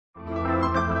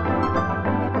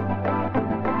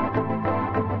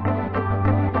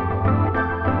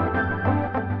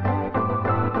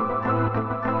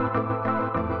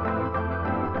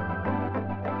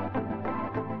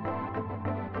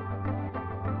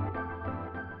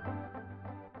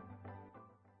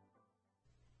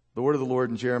The word of the Lord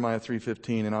in Jeremiah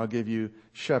 3:15, and I'll give you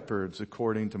shepherds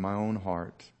according to my own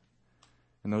heart.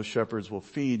 And those shepherds will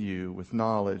feed you with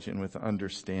knowledge and with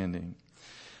understanding.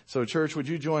 So church, would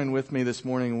you join with me this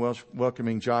morning in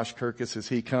welcoming Josh Kirkes as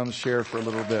he comes share for a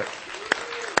little bit.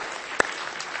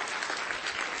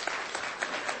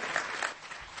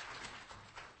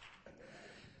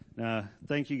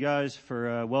 Thank you guys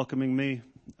for welcoming me.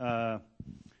 I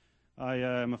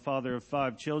am a father of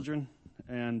 5 children,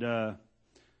 and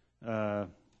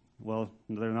well,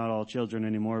 they're not all children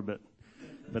anymore, but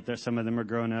some of them are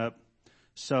grown up.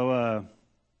 So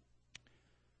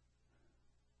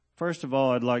first of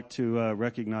all, I'd like to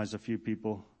recognize a few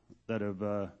people that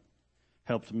have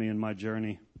helped me in my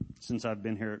journey since I've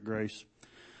been here at Grace.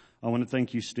 I want to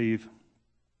thank you, Steve,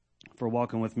 for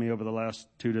walking with me over the last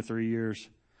 2 to 3 years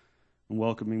and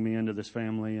welcoming me into this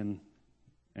family and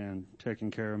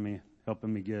taking care of me,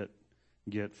 helping me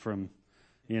get from,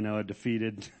 a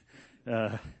defeated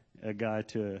a guy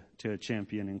to a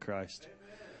champion in Christ.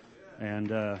 And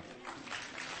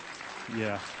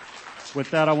with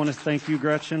that, I want to thank you,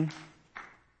 Gretchen.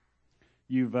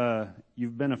 You've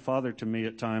been a father to me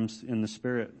at times in the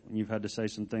spirit. You've had to say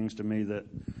some things to me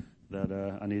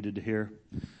that I needed to hear.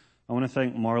 I want to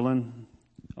thank Marlon.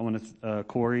 I want to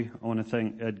Corey. I want to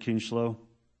thank Ed Kinchlow.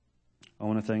 I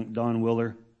want to thank Don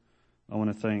Willer. I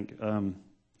want to thank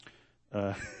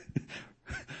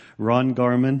Ron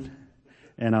Garman,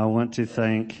 and I want to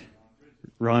thank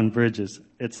Ron Bridges.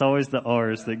 It's always the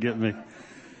R's that get me.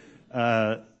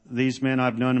 These men,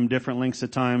 I've known them different lengths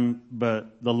of time,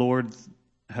 but the Lord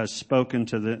has spoken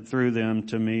through them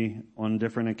to me on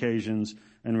different occasions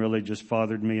and really just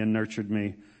fathered me and nurtured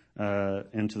me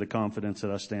into the confidence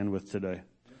that I stand with today.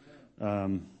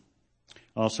 I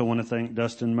also want to thank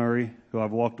Dustin Murray, who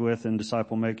I've walked with in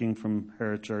disciple making from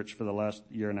Hera Church for the last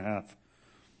year and a half.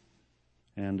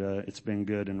 And it's been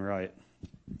good and right.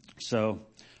 So,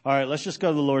 all right, let's just go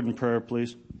to the Lord in prayer,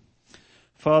 please.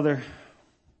 Father,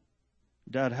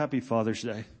 Dad, happy Father's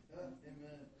Day.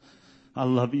 I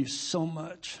love you so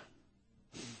much.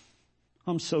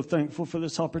 I'm so thankful for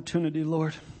this opportunity,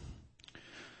 Lord,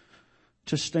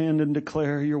 to stand and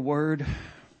declare your word,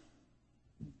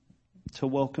 to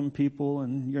welcome people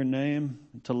in your name,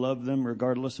 to love them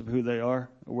regardless of who they are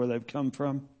or where they've come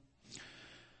from.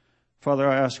 Father,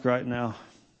 I ask right now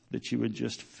that you would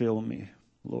just fill me,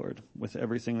 Lord, with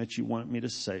everything that you want me to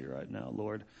say right now,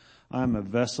 Lord. I'm a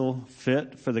vessel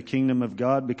fit for the kingdom of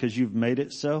God because you've made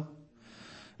it so.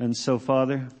 And so,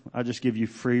 Father, I just give you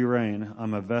free reign.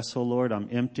 I'm a vessel, Lord. I'm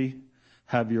empty.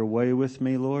 Have your way with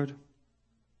me, Lord.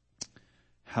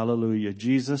 Hallelujah.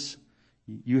 Jesus,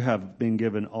 you have been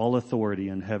given all authority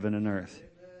in heaven and earth.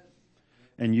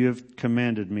 And you have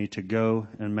commanded me to go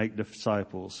and make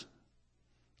disciples.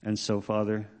 And so,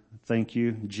 Father, thank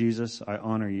you. Jesus, I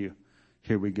honor you.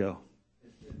 Here we go.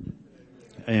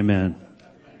 Amen.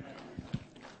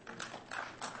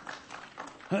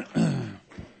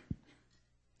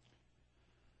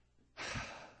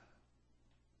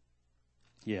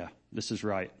 Yeah, this is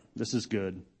right. This is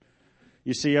good.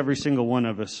 You see, every single one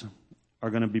of us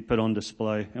are going to be put on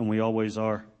display, and we always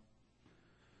are.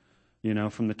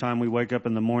 From the time we wake up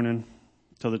in the morning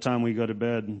till the time we go to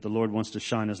bed, the Lord wants to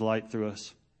shine his light through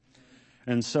us.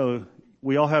 And so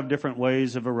we all have different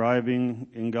ways of arriving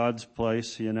in God's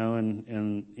place,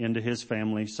 and into his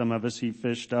family. Some of us he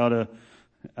fished out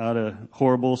of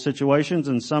horrible situations,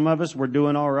 and some of us were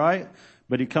doing all right,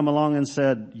 but he come along and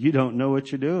said, you don't know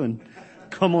what you're doing.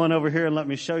 Come on over here and let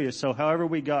me show you. So however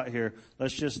we got here,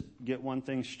 let's just get one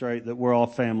thing straight, that we're all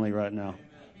family right now.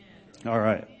 All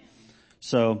right.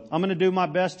 So I'm going to do my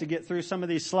best to get through some of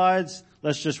these slides.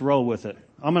 Let's just roll with it.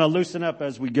 I'm going to loosen up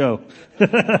as we go.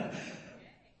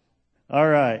 All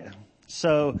right.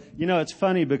 So, it's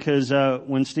funny because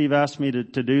when Steve asked me to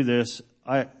do this,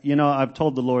 I've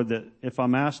told the Lord that if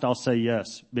I'm asked, I'll say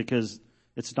yes, because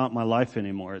it's not my life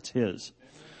anymore. It's his.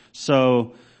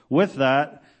 So with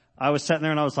that, I was sitting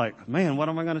there and I was like, man, what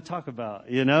am I going to talk about?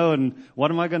 And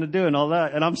what am I going to do and all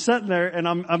that? And I'm sitting there and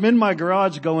I'm in my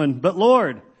garage going, but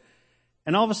Lord.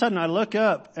 And all of a sudden I look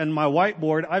up and my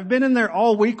whiteboard, I've been in there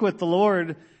all week with the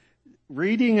Lord,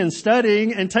 reading and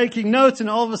studying and taking notes. And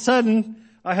all of a sudden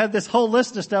I had this whole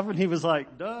list of stuff and he was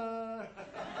like, duh.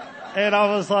 And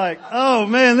I was like, oh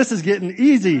man, this is getting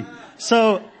easy.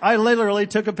 So I literally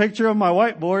took a picture of my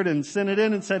whiteboard and sent it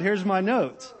in and said, here's my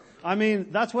notes. I mean,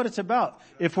 that's what it's about.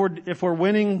 If we're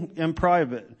winning in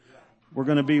private, we're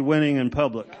going to be winning in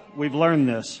public. We've learned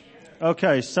this.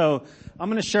 Okay, so I'm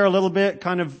going to share a little bit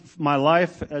kind of my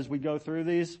life as we go through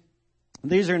these.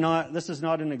 This is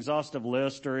not an exhaustive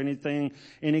list or anything,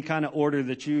 any kind of order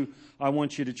that I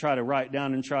want you to try to write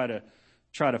down and try to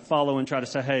try to follow and try to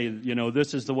say, hey,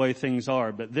 this is the way things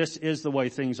are. But this is the way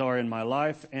things are in my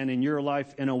life and in your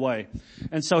life in a way.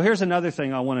 And so here's another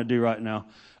thing I want to do right now.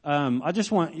 I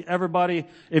just want everybody,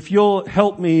 if you'll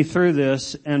help me through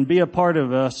this and be a part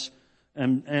of us,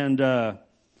 and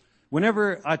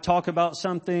whenever I talk about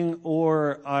something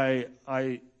or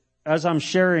as I'm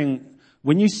sharing,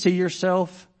 when you see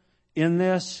yourself in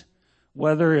this,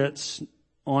 whether it's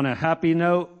on a happy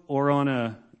note or on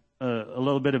a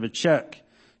little bit of a check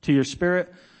to your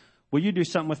spirit, will you do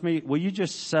something with me? Will you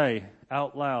just say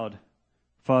out loud,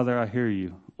 Father, I hear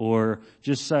you? Or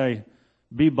just say,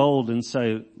 be bold and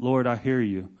say, Lord, I hear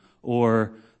you.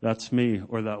 Or that's me,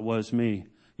 or that was me.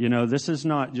 This is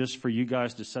not just for you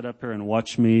guys to sit up here and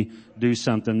watch me do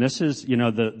something. This is,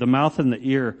 the mouth and the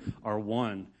ear are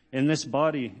one. In this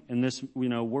body,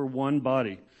 we're one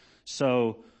body.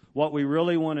 So what we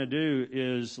really want to do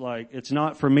is it's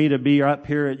not for me to be up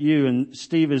here at you, and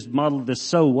Steve has modeled this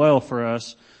so well for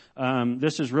us.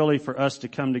 This is really for us to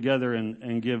come together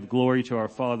and give glory to our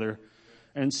Father.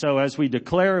 And so as we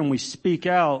declare and we speak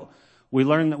out, we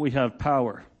learn that we have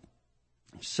power.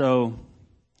 So,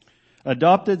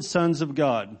 adopted sons of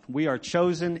God, we are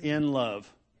chosen in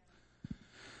love.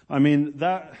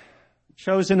 That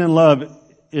chosen in love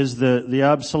is the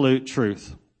absolute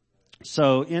truth.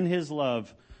 So in His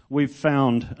love, we've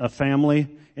found a family.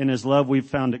 In His love, we've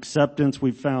found acceptance.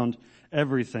 We've found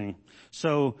everything.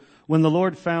 So when the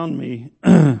Lord found me,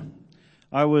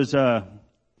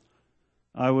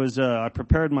 I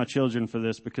prepared my children for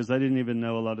this because they didn't even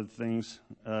know a lot of things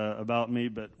about me.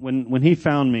 But when He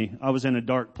found me, I was in a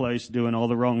dark place doing all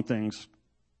the wrong things.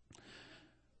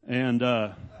 And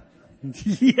yeah,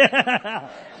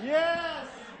 yes,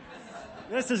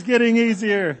 this is getting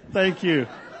easier. Thank you.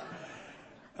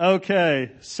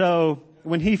 Okay, so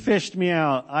when He fished me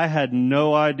out, I had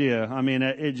no idea.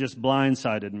 It just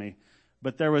blindsided me.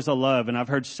 But there was a love, and I've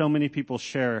heard so many people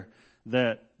share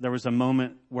that there was a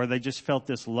moment where they just felt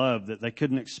this love that they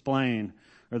couldn't explain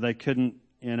or they couldn't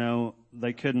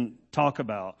talk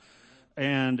about.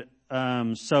 And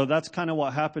so that's kind of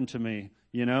what happened to me,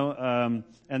 and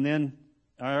then,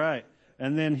 all right.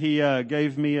 And then He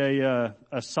gave me a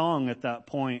song at that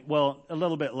point. Well, a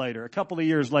little bit later, a couple of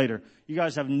years later. You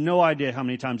guys have no idea how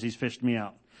many times He's fished me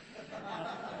out.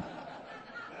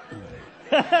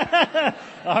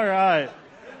 All right.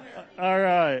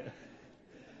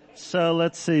 So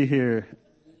let's see here.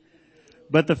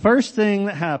 But the first thing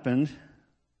that happened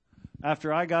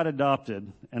after I got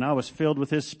adopted and I was filled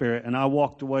with His Spirit and I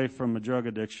walked away from a drug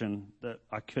addiction that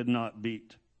I could not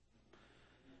beat.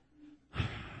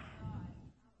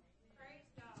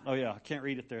 Oh yeah, I can't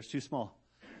read it there. It's too small.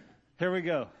 Here we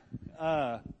go.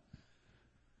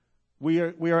 We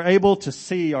are able to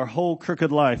see our whole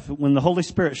crooked life. When the Holy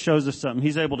Spirit shows us something,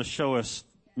 He's able to show us,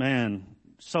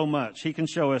 so much. He can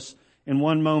show us in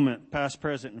one moment, past,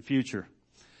 present, and future,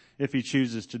 if He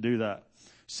chooses to do that.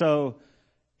 So,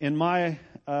 in my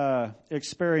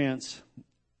experience,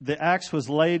 the axe was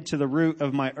laid to the root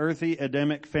of my earthy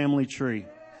Adamic family tree.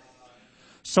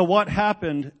 So what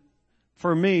happened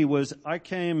for me was I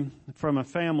came from a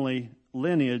family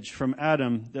lineage from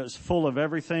Adam that was full of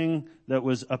everything that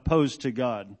was opposed to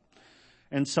God.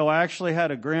 And so I actually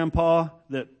had a grandpa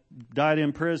that died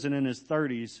in prison in his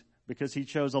 30s because he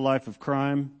chose a life of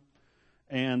crime.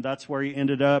 And that's where he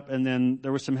ended up. And then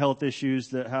there were some health issues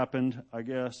that happened, I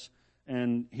guess,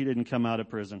 and he didn't come out of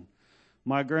prison.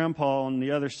 My grandpa on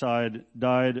the other side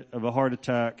died of a heart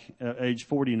attack at age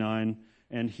 49,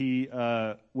 and he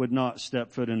would not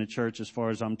step foot in a church as far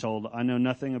as I'm told. I know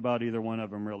nothing about either one of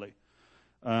them, really.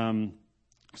 And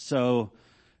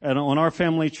on our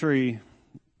family tree,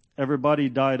 everybody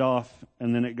died off,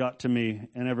 and then it got to me,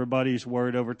 and everybody's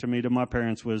word over to me, to my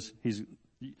parents, was,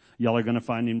 y'all are going to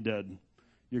find him dead.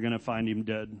 You're going to find him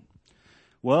dead.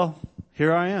 Well,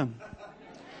 here I am.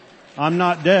 I'm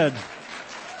not dead.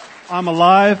 I'm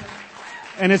alive.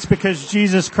 And it's because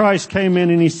Jesus Christ came in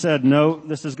and He said, no,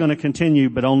 this is going to continue,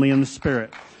 but only in the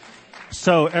Spirit.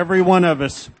 So every one of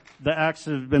us, the axe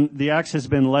has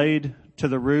been laid to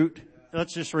the root.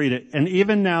 Let's just read it. And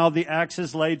even now the axe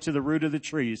is laid to the root of the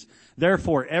trees.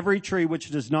 Therefore, every tree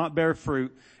which does not bear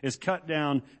fruit is cut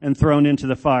down and thrown into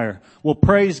the fire. Well,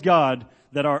 praise God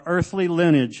that our earthly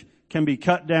lineage can be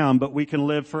cut down, but we can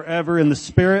live forever in the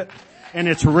Spirit. And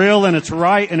it's real and it's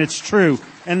right and it's true.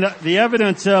 And the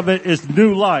evidence of it is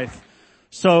new life.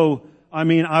 So,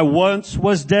 I once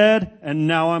was dead and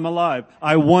now I'm alive.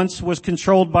 I once was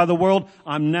controlled by the world.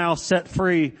 I'm now set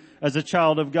free as a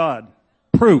child of God.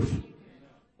 Proof.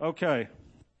 Okay.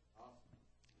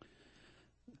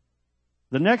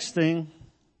 The next thing,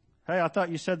 hey, I thought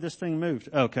you said this thing moved.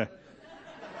 Okay.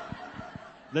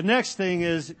 The next thing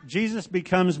is Jesus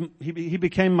he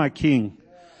became my king.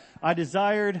 I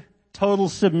desired total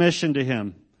submission to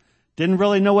him. Didn't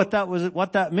really know what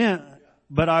that meant,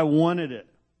 but I wanted it.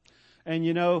 And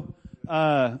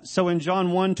so in John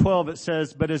 1:12 it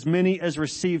says, but as many as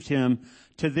received him,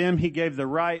 to them he gave the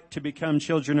right to become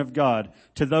children of God,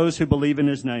 to those who believe in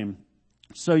his name.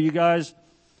 So you guys,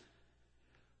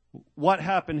 what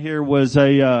happened here was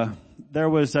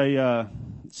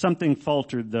something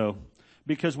faltered though.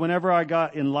 Because whenever I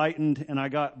got enlightened and I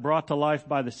got brought to life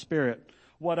by the Spirit,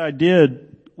 what I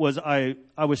did was I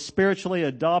was spiritually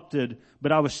adopted,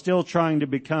 but I was still trying to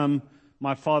become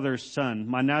my father's son,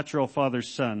 my natural father's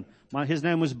son. His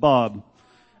name was Bob.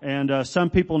 And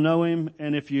some people know him,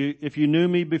 and if you knew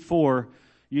me before,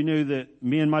 you knew that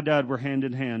me and my dad were hand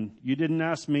in hand. You didn't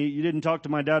ask me, you didn't talk to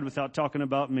my dad without talking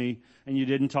about me, and you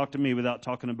didn't talk to me without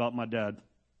talking about my dad.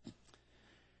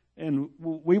 And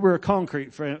we were a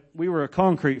concrete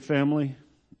family,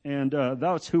 and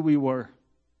that's who we were.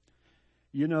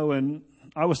 And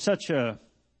I was such a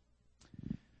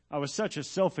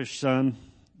selfish son,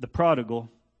 the prodigal,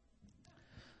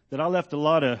 that I left a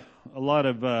lot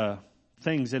of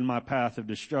things in my path of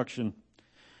destruction.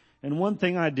 And one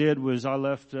thing I did was I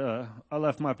left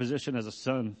my position as a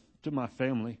son to my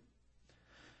family.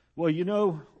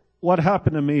 Well, what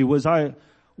happened to me was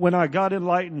when I got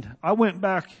enlightened, I went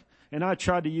back and I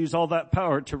tried to use all that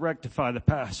power to rectify the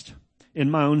past in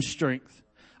my own strength.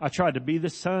 I tried to be the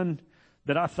son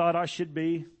that I thought I should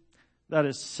be. That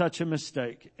is such a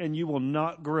mistake, and you will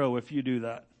not grow if you do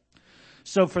that.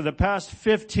 So for the past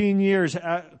 15 years,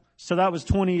 so that was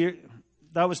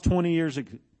 20 years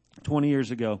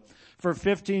ago. For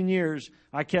 15 years,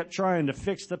 I kept trying to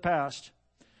fix the past.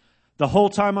 The whole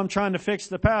time I'm trying to fix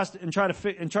the past and try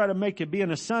to make it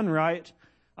being a son right,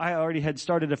 I already had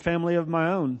started a family of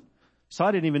my own. So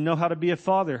I didn't even know how to be a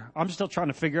father. I'm still trying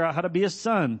to figure out how to be a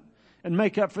son and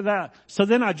make up for that. So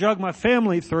then I drug my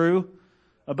family through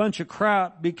a bunch of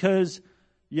crap because,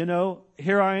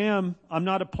 here I am. I'm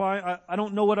not applying. I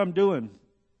don't know what I'm doing.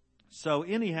 So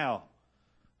anyhow,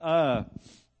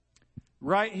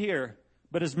 right here,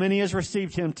 but as many as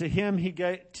received him, to them he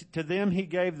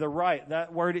gave the right.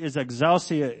 That word is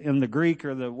exousia in the Greek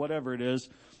or the whatever it is.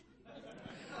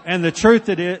 And the truth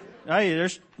that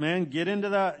get into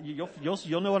that.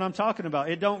 You'll know what I'm talking about.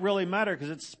 It don't really matter because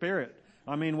it's spirit.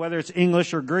 I mean, whether it's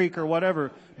English or Greek or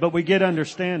whatever, but we get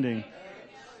understanding.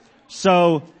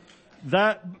 So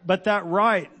that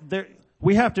right there,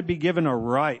 we have to be given a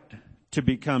right to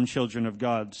become children of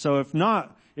God. So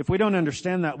if we don't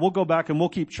understand that, we'll go back and we'll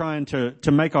keep trying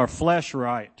to make our flesh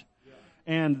right.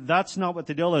 And that's not what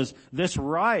the deal is. This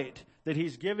right that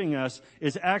he's giving us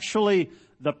is actually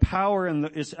the power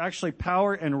it's actually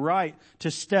power and right to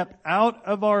step out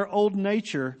of our old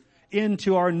nature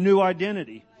into our new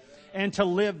identity and to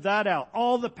live that out.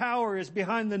 All the power is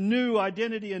behind the new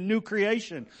identity and new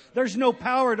creation. There's no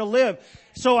power to live.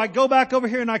 So I go back over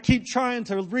here and I keep trying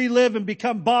to relive and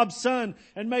become Bob's son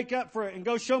and make up for it and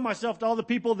go show myself to all the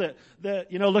people that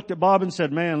looked at Bob and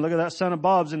said, man, look at that son of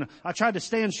Bob's. And I tried to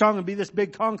stand strong and be this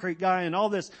big concrete guy and all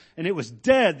this, and it was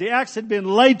dead. The axe had been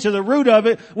laid to the root of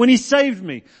it when he saved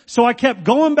me. So I kept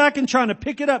going back and trying to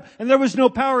pick it up, and there was no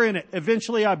power in it.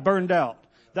 Eventually I burned out.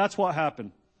 That's what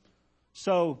happened.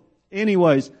 So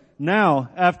anyways, now,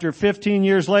 after 15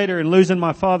 years later and losing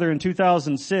my father in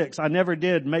 2006, I never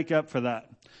did make up for that.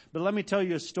 But let me tell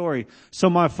you a story. So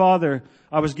my father,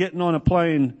 I was getting on a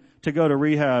plane to go to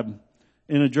rehab,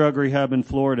 in a drug rehab in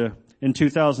Florida in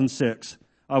 2006.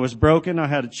 I was broken. I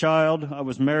had a child. I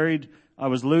was married. I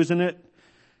was losing it.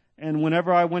 And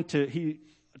whenever I went to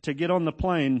get on the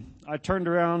plane, I turned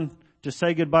around to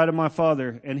say goodbye to my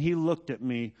father, and he looked at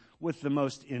me with the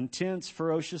most intense,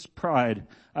 ferocious pride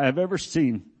I have ever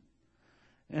seen.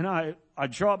 And I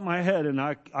dropped my head, and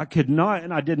I could not,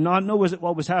 and I did not know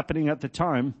what was happening at the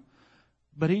time.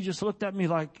 But he just looked at me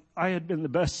like I had been the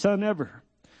best son ever.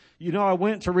 I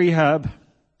went to rehab,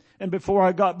 and before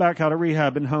I got back out of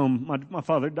rehab and home, my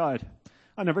father died.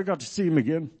 I never got to see him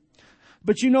again.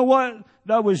 But you know what?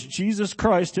 That was Jesus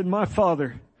Christ and my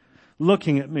Father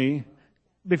looking at me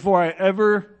before I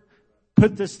ever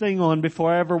put this thing on,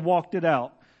 before I ever walked it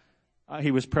out.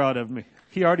 He was proud of me.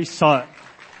 He already saw it.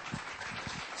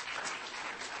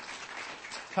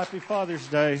 Happy Father's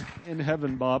Day in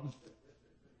heaven, Bob.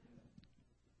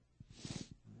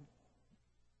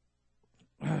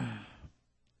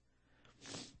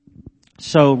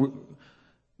 So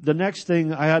the next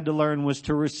thing I had to learn was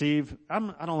to receive. I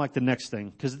don't like the next thing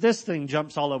because this thing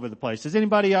jumps all over the place. Has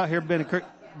anybody out here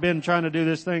been trying to do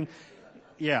this thing?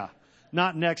 Yeah.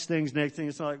 Not next things.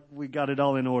 It's not like we got it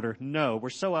all in order. No, we're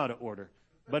so out of order.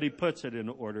 but he puts it in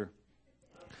order.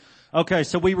 Okay,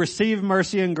 so we receive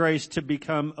mercy and grace to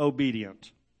become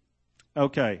obedient.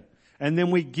 Okay, and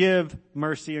then we give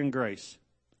mercy and grace.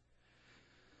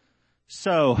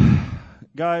 So,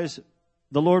 guys,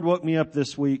 the Lord woke me up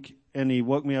this week, and He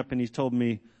woke me up and He told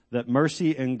me that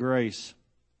mercy and grace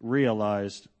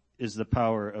realized is the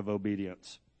power of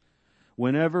obedience.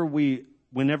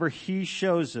 Whenever He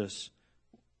shows us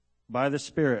by the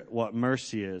Spirit what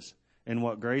mercy is and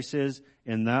what grace is,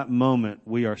 in that moment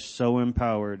we are so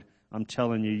empowered. I'm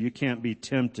telling you, you can't be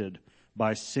tempted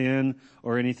by sin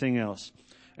or anything else.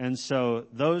 And so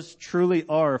those truly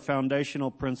are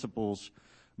foundational principles,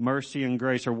 mercy and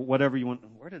grace, or whatever you want.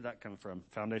 Where did that come from?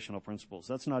 Foundational principles.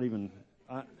 That's not even,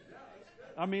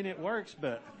 I mean, it works,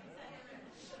 but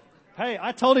hey,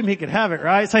 I told him he could have it,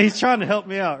 right? So he's trying to help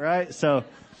me out, right? So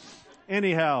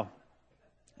anyhow,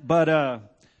 but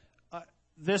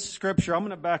this scripture, I'm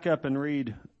going to back up and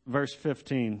read verse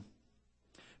 15.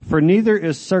 For neither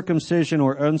is circumcision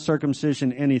or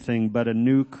uncircumcision anything but a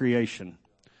new creation.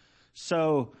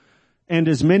 So, and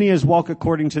as many as walk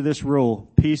according to this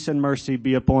rule, peace and mercy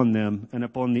be upon them and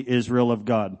upon the Israel of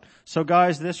God. So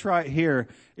guys, this right here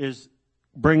is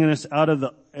bringing us out of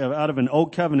an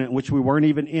old covenant, which we weren't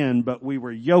even in, but we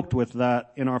were yoked with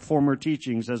that in our former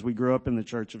teachings as we grew up in the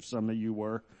church, if some of you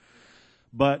were.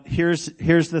 But here's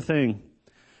the thing.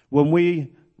 When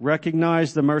we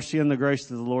recognize the mercy and the grace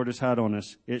that the Lord has had on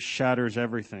us, it shatters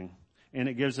everything. And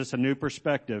it gives us a new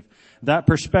perspective. That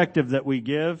perspective that we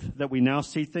give, that we now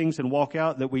see things and walk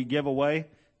out, that we give away,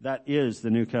 that is the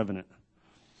new covenant.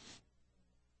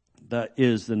 That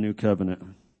is the new covenant.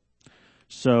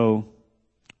 So,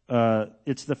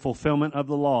 it's the fulfillment of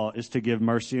the law is to give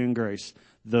mercy and grace.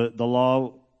 The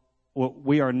law,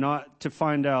 we are not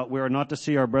to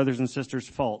see our brothers and sisters'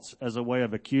 faults as a way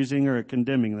of accusing or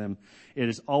condemning them. It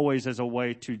is always as a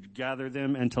way to gather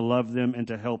them and to love them and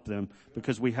to help them,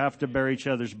 because we have to bear each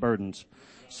other's burdens.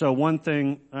 So one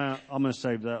thing, I'm going to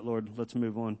save that, Lord. Let's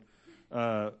move on.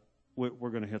 We're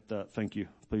going to hit that. Thank you.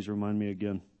 Please remind me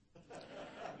again.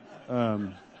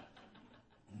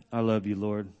 I love you,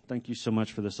 Lord. Thank you so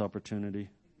much for this opportunity.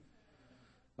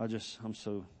 I'm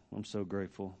so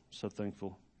grateful, so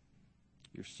thankful.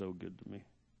 You're so good to me.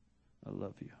 I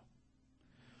love you.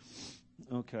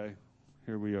 Okay,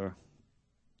 here we are.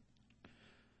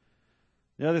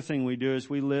 The other thing we do is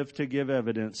we live to give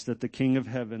evidence that the King of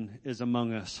Heaven is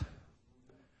among us.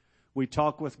 We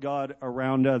talk with God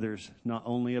around others, not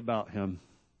only about Him.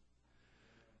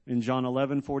 In John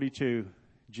 11:42,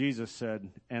 Jesus said,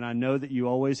 "And I know that you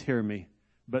always hear me,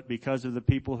 but because of the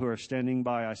people who are standing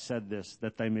by, I said this,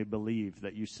 that they may believe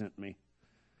that you sent me."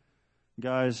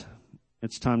 Guys,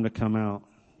 it's time to come out.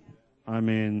 I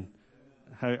mean,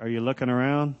 are you looking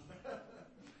around?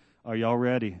 Are y'all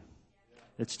ready?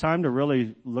 It's time to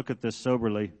really look at this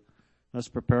soberly. Let's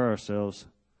prepare ourselves.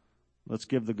 Let's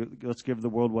give the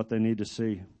world what they need to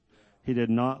see. He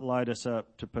did not light us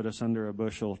up to put us under a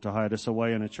bushel, to hide us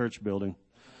away in a church building.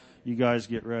 You guys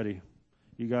get ready.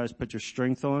 You guys put your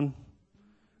strength on.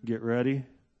 Get ready.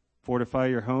 Fortify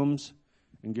your homes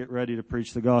and get ready to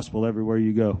preach the gospel everywhere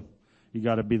you go. You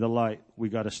got to be the light. We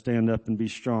got to stand up and be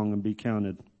strong and be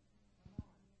counted.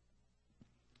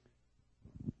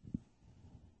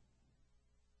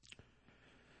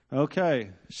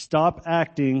 Okay, stop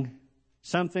acting.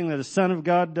 Something that a son of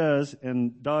God does,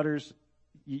 and daughters,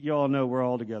 you all know we're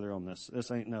all together on this.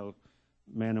 This ain't no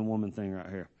man and woman thing right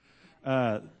here.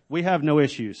 We have no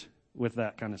issues with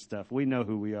that kind of stuff. We know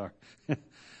who we are.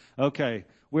 Okay,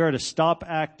 we are to stop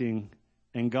acting,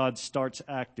 and God starts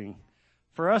acting.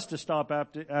 For us to stop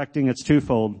acting, it's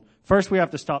twofold. First, we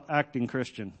have to stop acting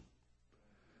Christian.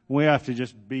 We have to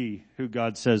just be who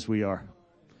God says we are.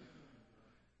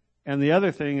 And the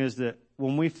other thing is that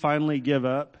when we finally give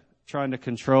up trying to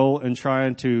control and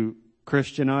trying to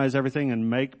Christianize everything and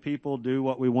make people do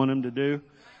what we want them to do,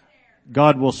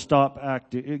 God will stop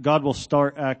acting. God will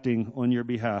start acting on your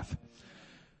behalf.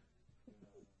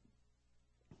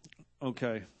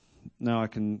 Okay, now I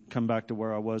can come back to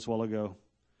where I was a while ago.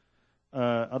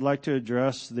 I'd like to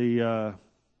address the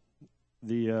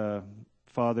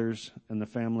fathers and the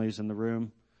families in the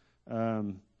room.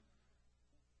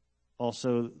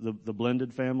 Also, the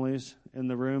blended families in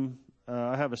the room.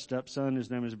 I have a stepson.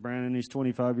 His name is Brandon. He's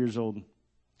 25 years old.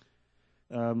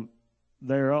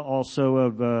 They're also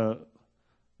of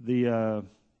the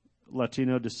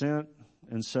Latino descent,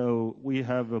 and so we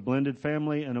have a blended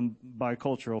family and a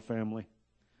bicultural family.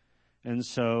 And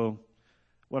so,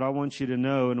 what I want you to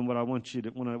know, and what I want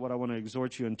to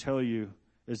exhort you and tell you,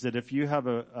 is that if you have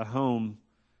a home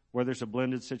where there's a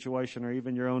blended situation, or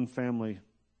even your own family,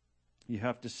 you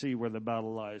have to see where the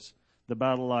battle lies. The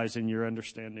battle lies in your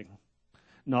understanding,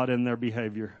 not in their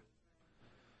behavior.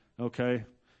 Okay?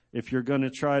 If you're going to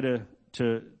try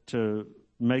to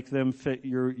make them fit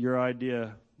your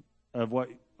idea of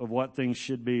what things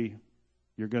should be,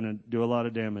 you're going to do a lot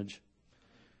of damage.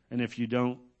 And if you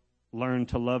don't learn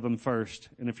to love them first,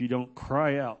 and if you don't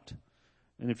cry out,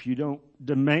 and if you don't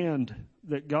demand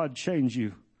that God change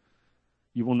you,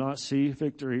 you will not see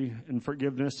victory and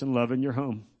forgiveness and love in your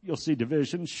home. You'll see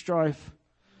division, strife,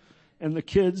 and the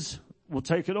kids will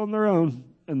take it on their own,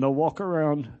 and they'll walk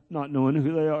around not knowing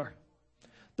who they are.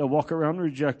 They'll walk around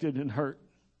rejected and hurt.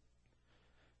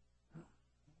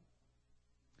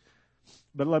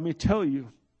 But let me tell you,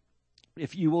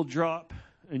 if you will drop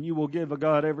and you will give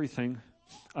God everything,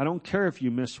 I don't care if you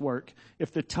miss work.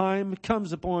 If the time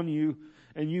comes upon you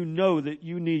and you know that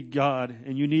you need God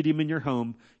and you need Him in your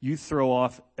home, you throw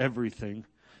off everything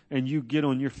and you get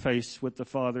on your face with the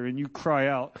Father and you cry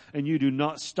out and you do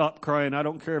not stop crying. I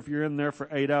don't care if you're in there for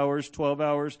 8 hours, 12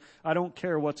 hours. I don't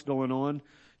care what's going on.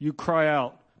 You cry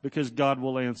out because God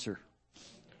will answer.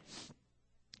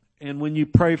 And when you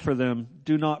pray for them,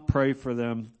 do not pray for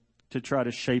them to try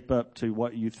to shape up to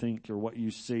what you think or what you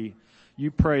see.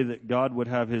 You pray that God would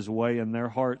have His way in their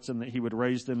hearts and that He would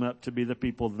raise them up to be the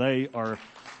people they are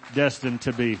destined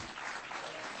to be.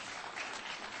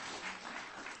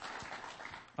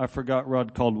 I forgot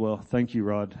Rod Caldwell. Thank you,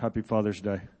 Rod. Happy Father's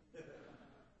Day.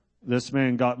 This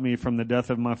man got me from the death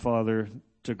of my father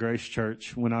to Grace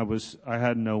Church when I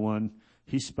had no one.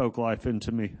 He spoke life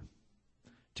into me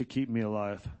to keep me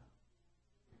alive.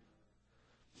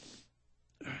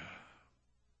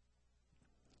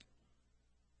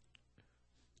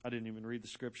 I didn't even read the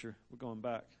scripture. We're going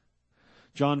back.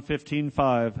 John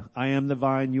 15:5. I am the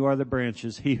vine, you are the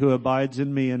branches. He who abides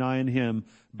in me and I in him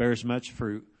bears much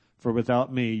fruit. For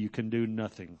without me you can do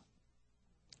nothing.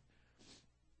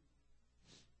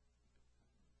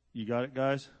 You got it,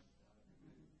 guys?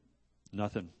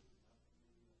 Nothing.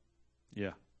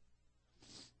 Yeah.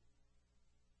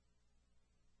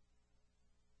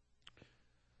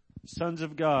 Sons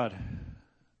of God.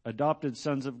 Adopted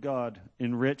sons of God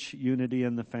enrich unity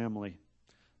in the family.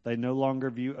 They no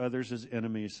longer view others as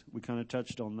enemies. We kind of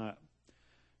touched on that.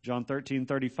 John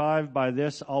 13:35, by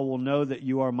this all will know that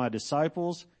you are my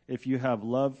disciples if you have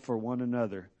love for one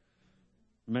another.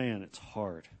 Man, it's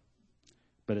hard,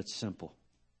 but it's simple.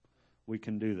 We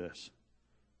can do this.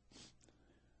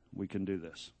 We can do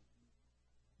this.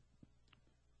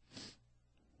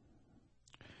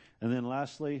 And then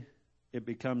lastly, it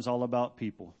becomes all about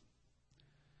people.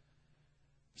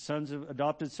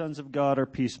 Adopted sons of God are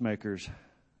peacemakers.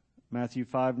 Matthew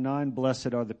 5:9,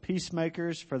 blessed are the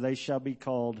peacemakers, for they shall be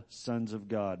called sons of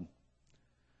God.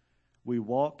 We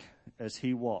walk as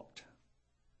He walked.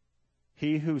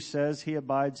 He who says he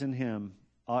abides in Him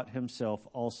ought himself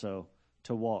also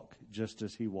to walk just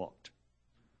as He walked.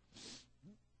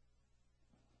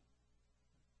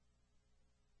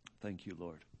 Thank you,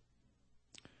 Lord.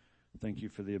 Thank you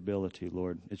for the ability,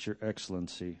 Lord. It's your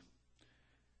excellency.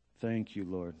 Thank you,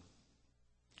 Lord.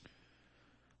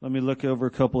 Let me look over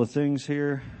a couple of things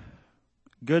here.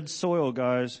 Good soil,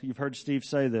 guys. You've heard Steve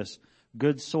say this.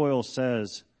 Good soil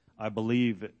says, I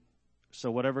believe it.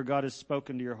 So whatever God has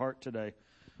spoken to your heart today,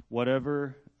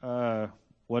 whatever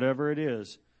it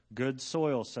is, good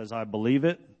soil says, I believe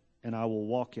it and I will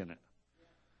walk in it.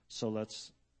 So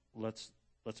let's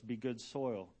be good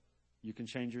soil. You can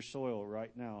change your soil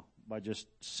right now by just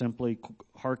simply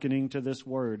hearkening to this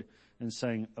word and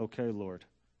saying, okay, Lord,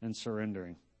 and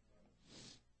surrendering.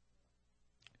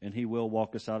 And He will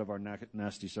walk us out of our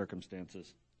nasty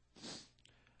circumstances.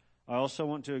 I also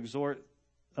want to exhort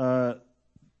I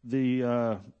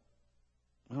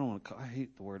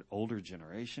hate the word older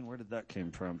generation. Where did that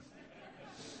came from?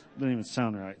 Doesn't even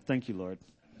sound right. Thank you, Lord.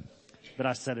 But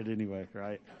I said it anyway,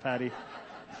 right? Patty?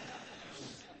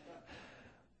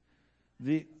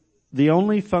 The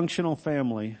only functional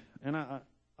family, and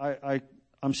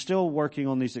I'm still working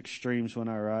on these extremes when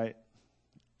I write.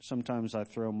 Sometimes I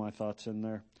throw my thoughts in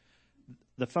there.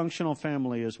 The functional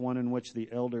family is one in which the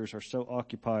elders are so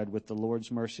occupied with the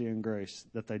Lord's mercy and grace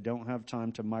that they don't have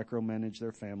time to micromanage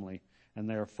their family, and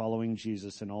they are following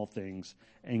Jesus in all things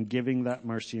and giving that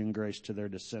mercy and grace to their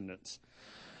descendants.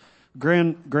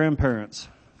 Grandparents,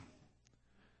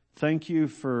 thank you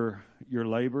for your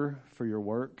labor, for your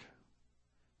work.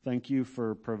 Thank you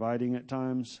for providing at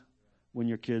times when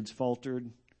your kids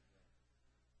faltered.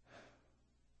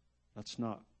 That's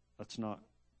not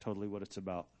totally what it's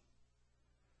about.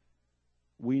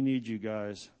 We need you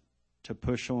guys to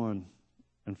push on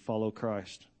and follow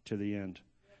Christ to the end.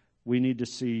 We need to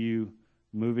see you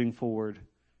moving forward,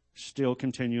 still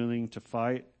continuing to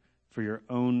fight for your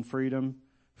own freedom,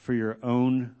 for your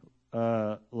own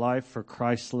life, for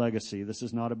Christ's legacy. This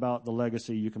is not about the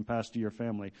legacy you can pass to your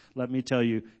family. Let me tell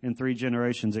you, in 3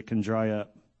 generations it can dry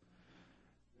up.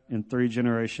 In 3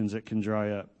 generations it can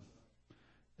dry up.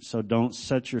 So don't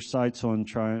set your sights on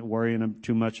worrying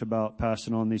too much about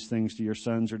passing on these things to your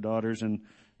sons or daughters and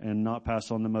not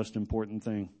pass on the most important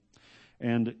thing.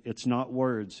 And it's not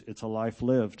words, it's a life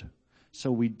lived.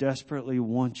 So we desperately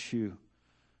want you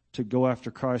to go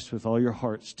after Christ with all your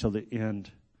hearts till the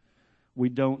end. We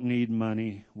don't need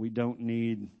money. We don't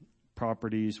need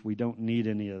properties. We don't need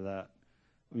any of that.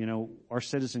 You know, our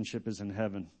citizenship is in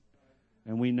heaven.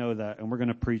 And we know that. And we're going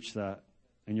to preach that.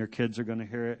 And your kids are going to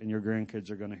hear it. And your grandkids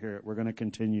are going to hear it. We're going to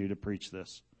continue to preach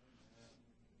this.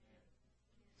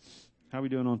 How are we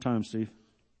doing on time, Steve?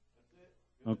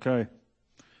 Okay.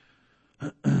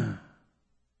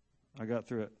 I got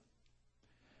through it.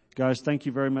 Guys, thank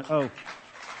you very much. Oh,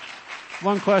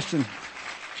 one question.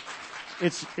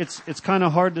 It's kind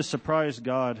of hard to surprise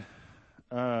God,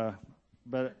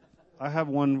 but I have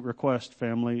one request,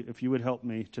 family. If you would help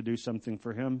me to do something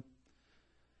for Him.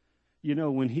 You know,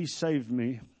 when He saved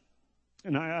me,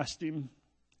 and I asked Him,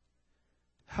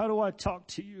 "How do I talk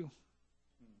to you?"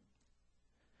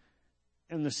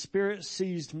 And the Spirit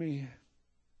seized me,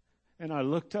 and I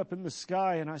looked up in the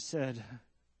sky and I said,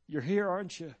 "You're here,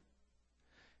 aren't you?"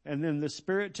 And then the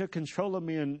Spirit took control of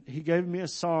me and He gave me a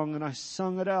song and I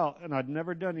sung it out. And I'd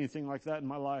never done anything like that in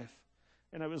my life.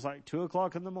 And it was like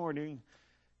 2:00 in the morning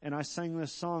and I sang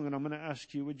this song, and I'm going to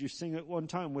ask you, would you sing it one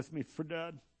time with me for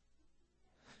Dad?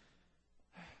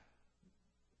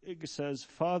 It says,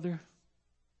 "Father,"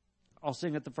 I'll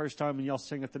sing it the first time and y'all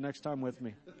sing it the next time with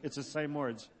me. It's the same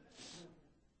words.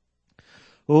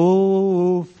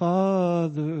 "Oh,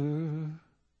 Father,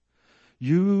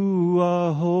 You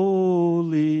are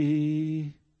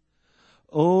holy.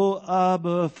 Oh,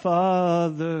 Abba,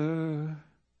 Father,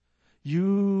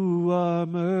 You are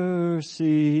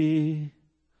mercy.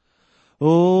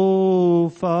 Oh,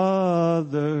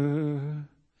 Father,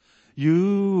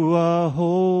 You are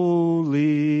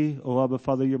holy." Oh, Abba,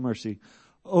 Father, Your mercy.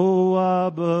 Oh,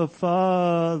 Abba,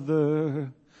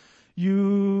 Father,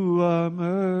 You are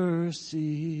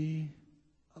mercy.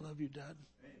 I love you, Dad.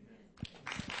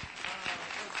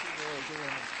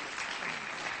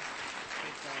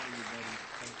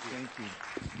 Thank you.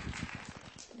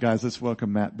 Guys, let's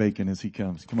welcome Matt Bacon as he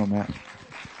comes. Come on, Matt.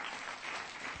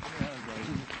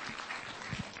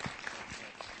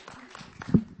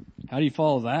 How do you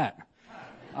follow that?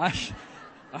 I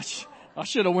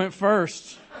should have went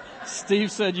first.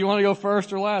 Steve said, "You want to go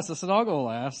first or last?" I said, "I'll go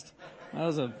last." That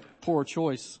was a poor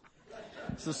choice.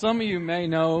 So some of you may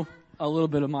know a little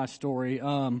bit of my story.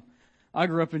 I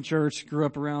grew up in church, grew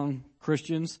up around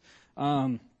Christians.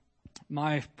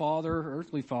 My father,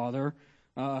 earthly father,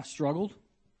 struggled,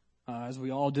 as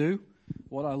we all do.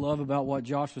 What I love about what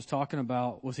Josh was talking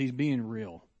about was he's being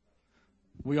real.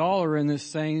 We all are in this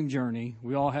same journey.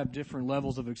 We all have different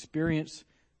levels of experience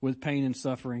with pain and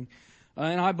suffering.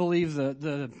 And I believe that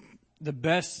the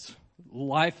best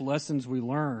life lessons we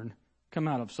learn come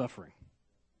out of suffering.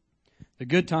 The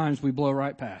good times we blow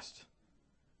right past.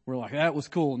 We're like, that was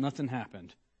cool, nothing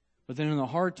happened. But then in the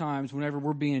hard times, whenever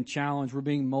we're being challenged, we're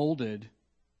being molded,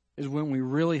 is when we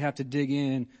really have to dig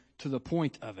in to the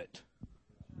point of it.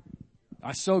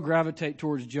 I so gravitate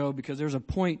towards Job because there's a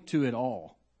point to it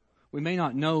all. We may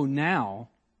not know now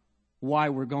why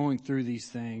we're going through these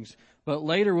things, but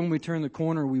later when we turn the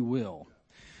corner, we will.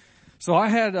 So I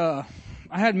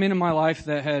had men in my life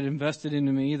that had invested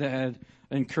into me, that had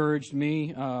encouraged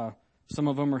me. Some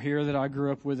of them are here that I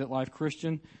grew up with at Life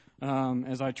Christian.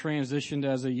 As I transitioned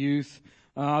as a youth,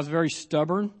 I was very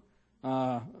stubborn.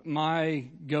 My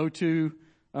go-to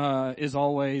is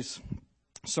always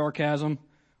sarcasm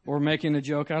or making a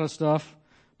joke out of stuff,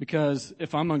 because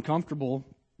if I'm uncomfortable,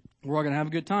 we're all going to have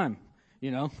a good time,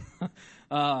 you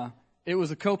know. It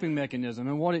was a coping mechanism,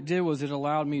 and what it did was it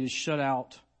allowed me to shut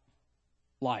out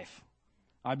life.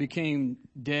 I became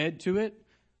dead to it.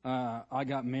 I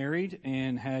got married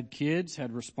and had kids,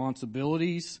 had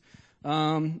responsibilities.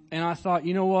 And I thought,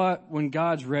 you know what? When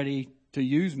God's ready to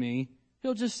use me,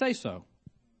 He'll just say so.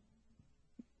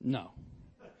 No.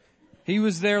 He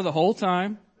was there the whole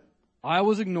time. I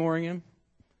was ignoring Him.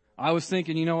 I was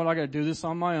thinking, you know what? I got to do this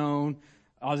on my own.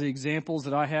 All the examples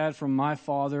that I had from my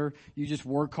father, you just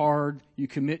work hard, you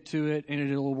commit to it, and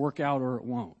it'll work out or it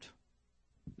won't.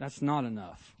 That's not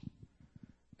enough.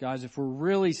 Guys, if we're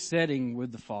really setting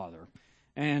with the Father,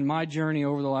 and my journey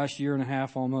over the last year and a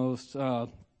half almost, I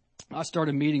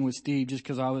started meeting with Steve just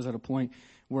because I was at a point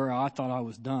where I thought I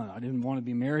was done. I didn't want to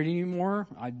be married anymore.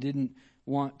 I didn't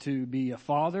want to be a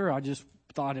father. I just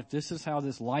thought, if this is how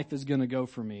this life is going to go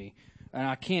for me, and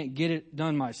I can't get it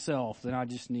done myself, then I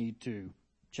just need to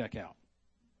check out.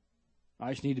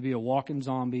 I just need to be a walking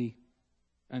zombie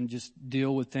and just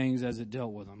deal with things as it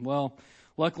dealt with them. Well,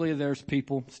 luckily there's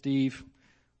people, Steve,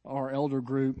 our elder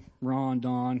group, Ron,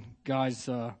 Don, guys,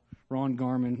 Ron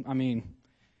Garman. I mean,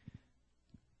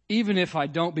 even if I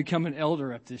don't become an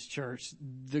elder at this church,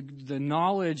 the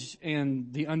knowledge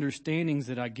and the understandings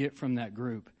that I get from that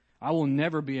group, I will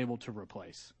never be able to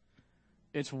replace.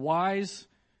 It's wise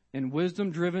and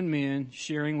wisdom-driven men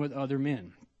sharing with other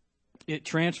men. It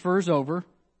transfers over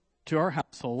to our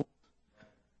household,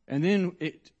 and then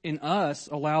it, in us,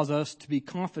 allows us to be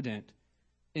confident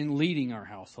in leading our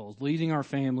households, leading our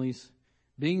families,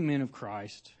 being men of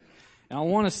Christ. And I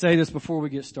want to say this before we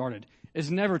get started. It's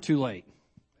never too late.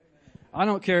 I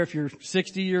don't care if you're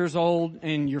 60 years old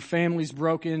and your family's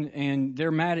broken and they're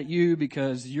mad at you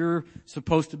because you're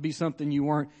supposed to be something you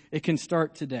weren't. It can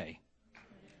start today.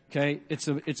 Okay? It's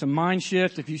a mind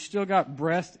shift. If you still got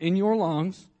breath in your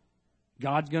lungs,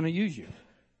 God's going to use you.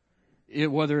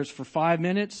 Whether it's for 5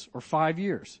 minutes or 5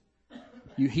 years.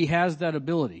 He has that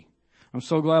ability. I'm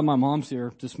so glad my mom's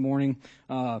here this morning.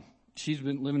 She's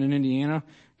been living in Indiana,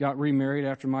 got remarried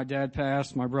after my dad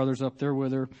passed. My brother's up there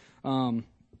with her.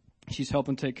 She's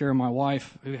helping take care of my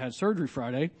wife who had surgery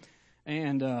Friday.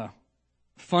 And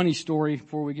funny story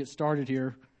before we get started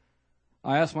here.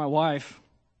 I asked my wife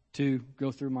to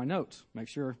go through my notes, make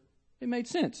sure it made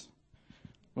sense.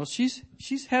 Well, she's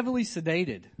heavily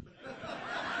sedated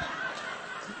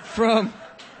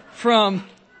from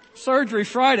surgery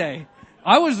Friday.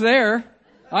 I was there.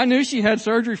 I knew she had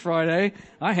surgery Friday.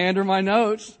 I hand her my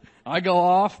notes. I go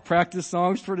off, practice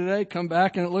songs for today, come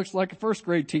back, and it looks like a first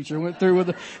grade teacher went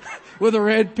through with a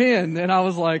red pen. And I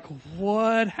was like,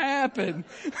 what happened?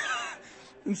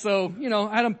 And so,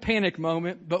 I had a panic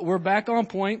moment, but we're back on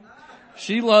point.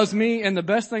 She loves me, and the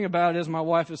best thing about it is my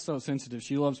wife is so sensitive.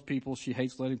 She loves people. She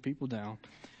hates letting people down.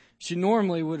 She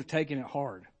normally would have taken it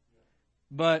hard.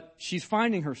 But she's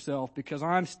finding herself because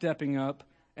I'm stepping up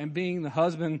and being the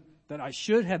husband that I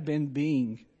should have been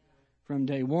being from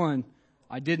day one.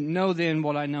 I didn't know then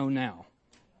what I know now.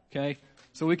 Okay?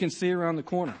 So we can see around the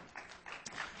corner.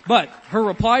 But her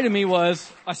reply to me was,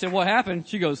 I said, what happened?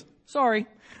 She goes, sorry.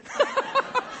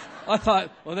 I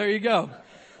thought, well, there you go.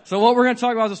 So what we're going to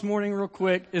talk about this morning real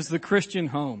quick is the Christian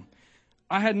home.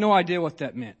 I had no idea what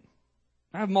that meant.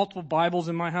 I have multiple Bibles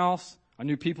in my house. I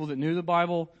knew people that knew the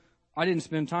Bible. I didn't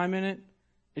spend time in it.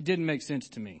 It didn't make sense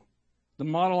to me. The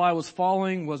model I was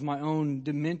following was my own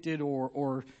demented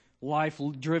or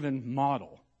life-driven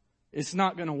model. It's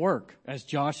not going to work. As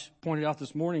Josh pointed out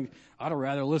this morning, I'd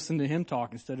rather listen to him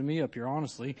talk instead of me up here,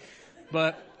 honestly.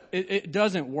 But it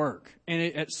doesn't work. And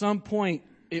at some point,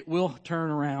 it will turn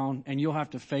around and you'll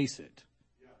have to face it.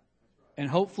 And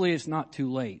hopefully it's not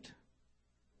too late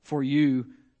for you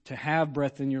to have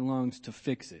breath in your lungs to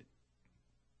fix it.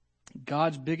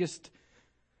 God's biggest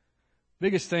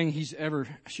thing he's ever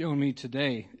shown me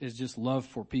today is just love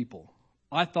for people.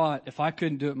 I thought if I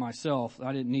couldn't do it myself,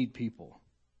 I didn't need people.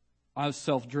 I was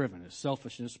self-driven. It's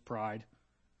selfishness, pride.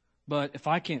 But if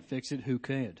I can't fix it, who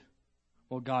could?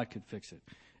 Well, God could fix it.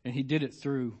 And he did it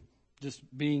through just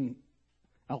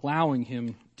allowing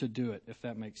him to do it, if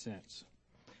that makes sense.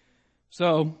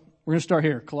 So we're going to start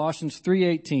here. Colossians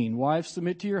 3:18. Wives,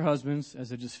 submit to your husbands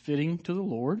as it is fitting to the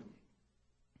Lord.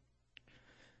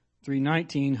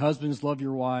 3:19, husbands, love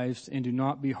your wives and do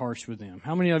not be harsh with them.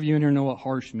 How many of you in here know what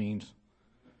harsh means?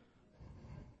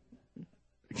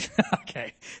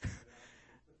 Okay.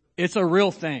 It's a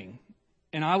real thing.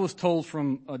 And I was told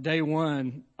from day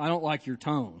one, I don't like your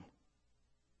tone.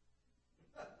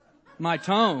 My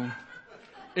tone,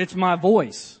 it's my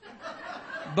voice.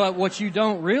 But what you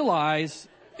don't realize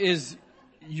is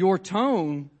your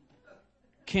tone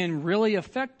can really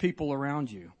affect people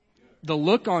around you. The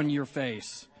look on your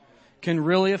face can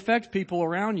really affect people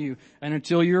around you. And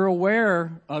until you're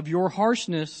aware of your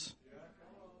harshness,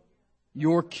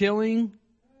 you're killing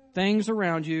things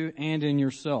around you and in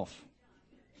yourself.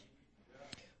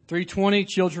 3:20,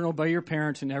 children, obey your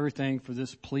parents in everything, for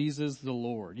this pleases the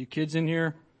Lord. You kids in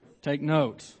here, take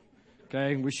notes.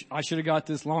 Okay, I should have got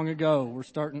this long ago. We're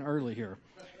starting early here.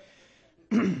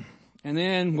 And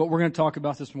then what we're going to talk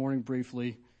about this morning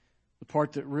briefly, the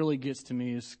part that really gets to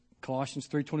me is Colossians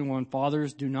 3:21,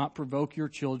 fathers, do not provoke your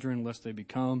children lest they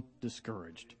become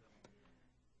discouraged.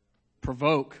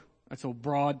 Provoke, that's a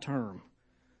broad term.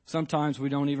 Sometimes we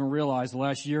don't even realize the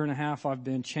last year and a half I've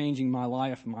been changing my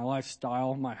life, my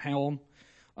lifestyle, my home,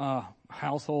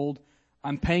 household.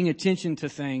 I'm paying attention to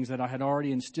things that I had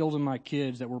already instilled in my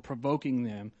kids that were provoking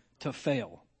them to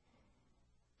fail.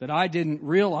 That I didn't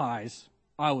realize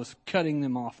I was cutting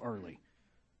them off early.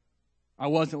 I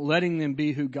wasn't letting them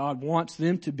be who God wants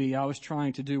them to be. I was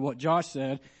trying to do what Josh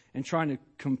said and trying to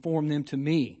conform them to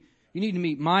me. You need to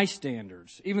meet my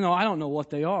standards, even though I don't know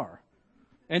what they are.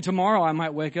 And tomorrow I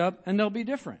might wake up and they'll be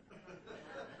different.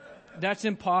 That's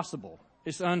impossible.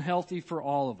 It's unhealthy for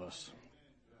all of us.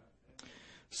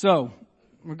 So,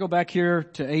 we'll go back here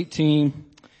to 18.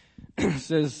 It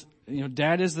says,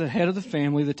 dad is the head of the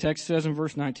family. The text says in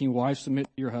verse 19, wives, submit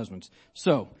to your husbands.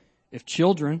 So, if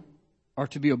children are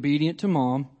to be obedient to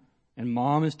mom, and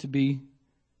mom is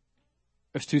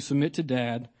to submit to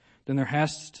dad, then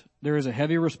there is a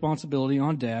heavy responsibility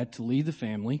on dad to lead the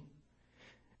family,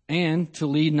 and to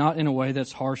lead not in a way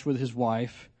that's harsh with his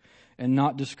wife, and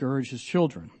not discourage his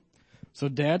children. So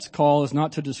dad's call is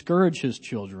not to discourage his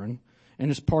children,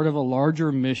 and is part of a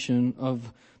larger mission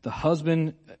of the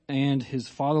husband and his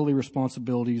fatherly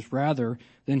responsibilities rather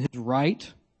than his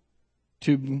right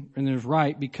and there's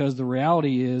right, because the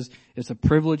reality is it's a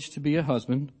privilege to be a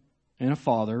husband and a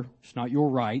father. It's not your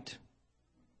right.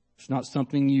 It's not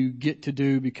something you get to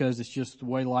do because it's just the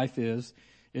way life is.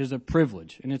 It is a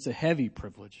privilege, and it's a heavy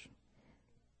privilege.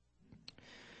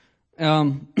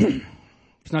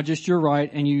 It's not just your right,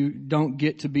 and you don't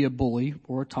get to be a bully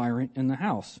or a tyrant in the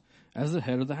house as the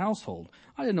head of the household.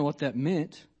 I didn't know what that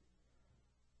meant,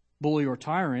 bully or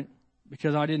tyrant,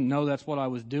 because I didn't know that's what I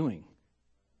was doing.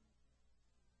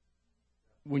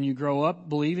 When you grow up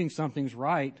believing something's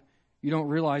right, you don't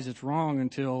realize it's wrong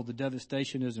until the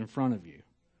devastation is in front of you.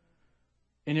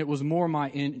 And it was more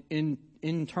my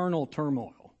internal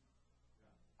turmoil.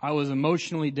 I was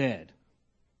emotionally dead,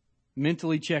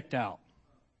 mentally checked out.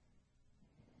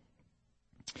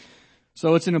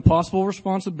 So it's an impossible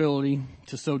responsibility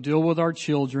to so deal with our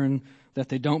children that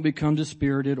they don't become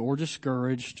dispirited or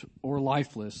discouraged or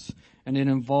lifeless. And it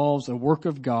involves a work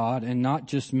of God and not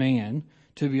just man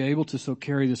to be able to so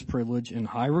carry this privilege in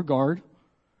high regard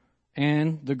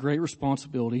and the great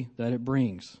responsibility that it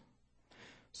brings.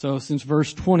 So since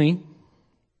verse 20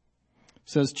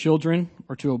 says children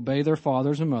are to obey their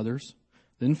fathers and mothers,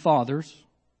 then fathers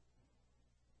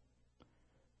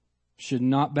should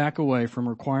not back away from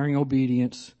requiring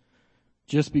obedience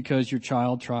just because your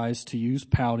child tries to use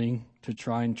pouting to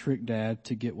try and trick dad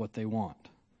to get what they want.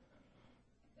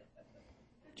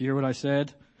 Do you hear what I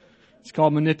said? It's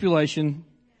called manipulation.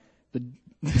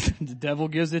 The devil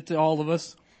gives it to all of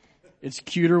us. It's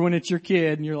cuter when it's your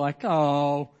kid and you're like,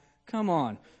 oh, come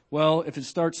on. Well, if it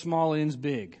starts small, it ends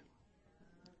big.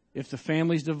 If the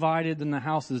family's divided, then the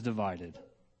house is divided.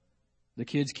 The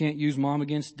kids can't use mom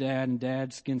against dad and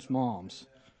dads against moms.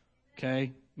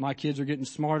 Okay? My kids are getting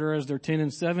smarter as they're 10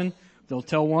 and 7. They'll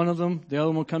tell one of them, the other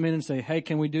one will come in and say, hey,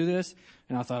 can we do this?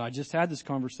 And I thought, I just had this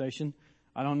conversation.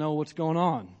 I don't know what's going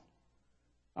on.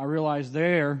 I realized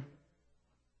they're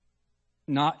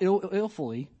not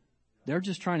illfully. They're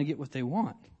just trying to get what they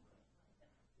want.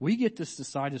 We get to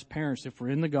decide as parents, if we're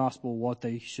in the gospel, what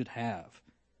they should have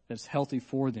that's healthy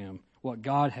for them, what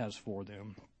God has for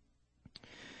them.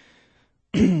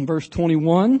 Verse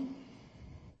 21,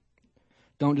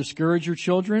 don't discourage your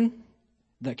children.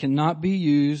 That cannot be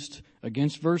used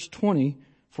against verse 20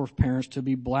 for parents to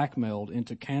be blackmailed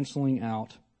into canceling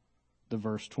out the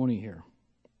verse 20 here.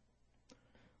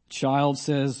 Child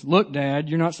says, look, Dad,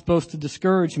 you're not supposed to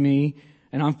discourage me,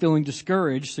 and I'm feeling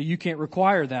discouraged, so you can't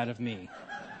require that of me.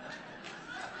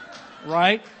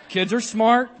 Right? Kids are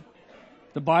smart.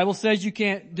 The Bible says you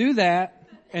can't do that,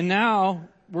 and now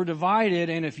we're divided,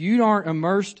 and if you aren't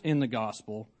immersed in the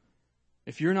gospel,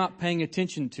 if you're not paying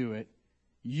attention to it,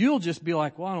 you'll just be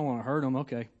like, well, I don't want to hurt them.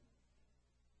 Okay.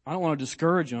 I don't want to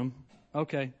discourage them.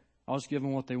 Okay. I'll just give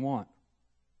them what they want.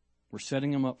 We're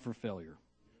setting them up for failure.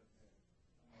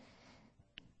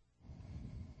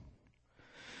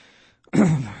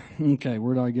 Okay,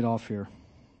 where do I get off here?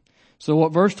 So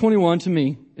what verse 21 to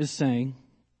me is saying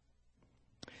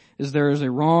is there is a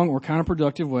wrong or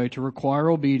counterproductive way to require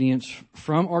obedience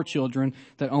from our children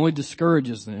that only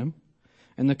discourages them.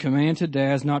 And the command to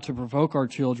dads not to provoke our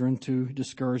children to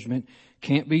discouragement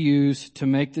can't be used to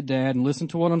make the dad, and listen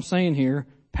to what I'm saying here,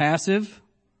 passive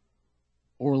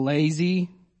or lazy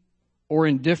or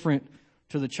indifferent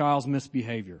to the child's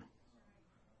misbehavior.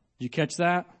 Did you catch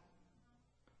that?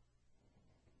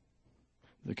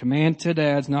 The command to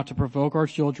dads not to provoke our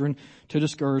children to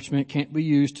discouragement can't be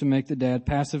used to make the dad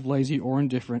passive, lazy, or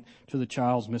indifferent to the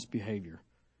child's misbehavior.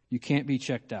 You can't be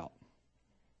checked out.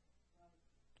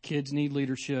 Kids need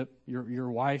leadership. Your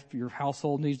wife, your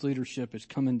household needs leadership. It's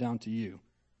coming down to you.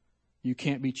 You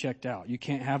can't be checked out. You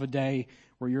can't have a day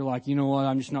where you're like, you know what,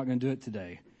 I'm just not going to do it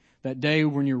today. That day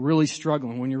when you're really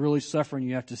struggling, when you're really suffering,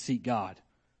 you have to seek God.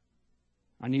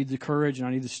 I need the courage and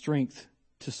I need the strength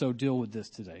to so deal with this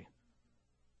today.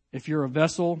 If you're a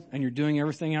vessel and you're doing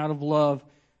everything out of love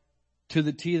to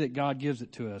the T that God gives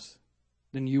it to us,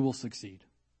 then you will succeed.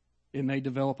 It may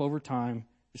develop over time.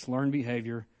 It's learned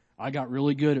behavior. I got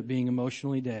really good at being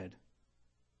emotionally dead.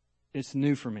 It's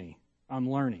new for me. I'm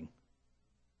learning.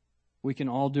 We can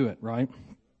all do it, right?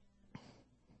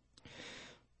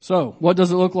 So, what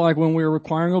does it look like when we're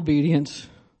requiring obedience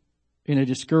in a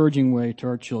discouraging way to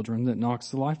our children that knocks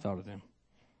the life out of them?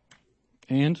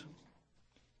 And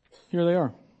here they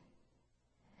are.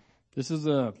 This is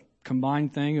a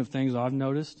combined thing of things I've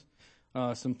noticed,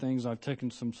 some things I've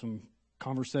taken some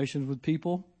conversations with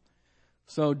people.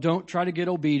 So don't try to get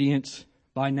obedience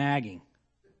by nagging.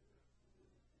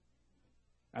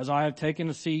 As I have taken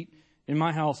a seat in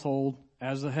my household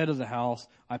as the head of the house,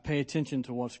 I pay attention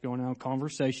to what's going on,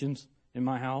 conversations in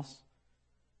my house,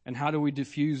 and how do we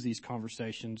diffuse these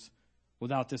conversations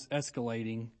without this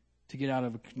escalating to get out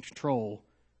of control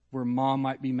where mom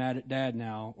might be mad at dad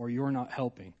now or you're not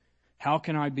helping. How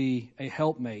can I be a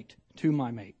helpmate to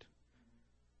my mate?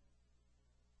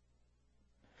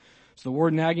 So the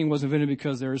word nagging was invented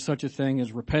because there is such a thing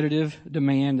as repetitive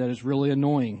demand that is really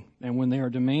annoying. And when they are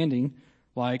demanding,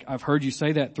 like, I've heard you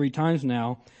say that 3 times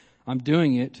now, I'm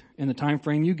doing it in the time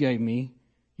frame you gave me.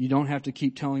 You don't have to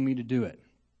keep telling me to do it.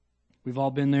 We've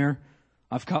all been there.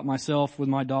 I've caught myself with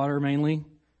my daughter mainly.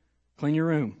 Clean your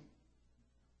room.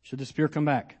 Should the spear come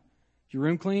back? Is your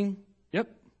room clean? Yep.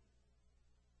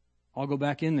 I'll go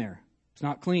back in there. It's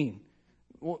not clean.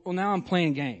 Well, now I'm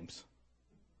playing games.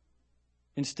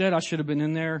 Instead, I should have been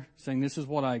in there saying, this is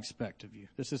what I expect of you.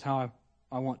 This is how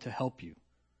I want to help you.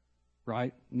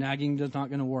 Right? Nagging is not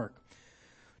going to work.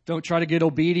 Don't try to get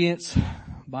obedience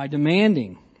by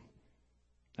demanding.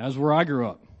 That's where I grew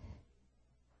up.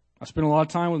 I spent a lot of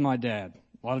time with my dad,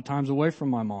 a lot of times away from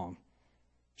my mom.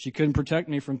 She couldn't protect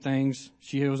me from things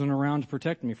she wasn't around to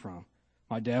protect me from.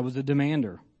 My dad was a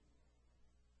demander.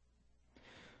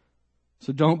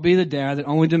 So don't be the dad that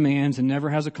only demands and never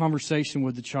has a conversation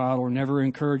with the child or never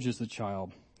encourages the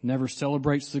child, never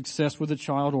celebrates success with the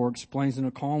child or explains in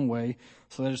a calm way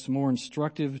so that it's more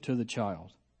instructive to the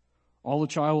child. All the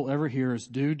child will ever hear is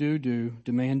do,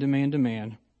 demand, demand,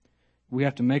 demand. We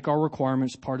have to make our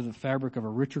requirements part of the fabric of a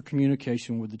richer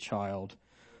communication with the child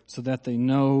so that they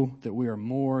know that we are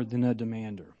more than a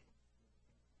demander.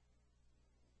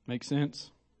 Make sense?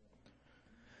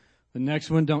 The next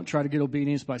one, don't try to get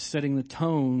obedience by setting the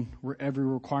tone where every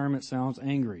requirement sounds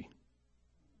angry.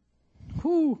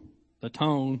 Whew, the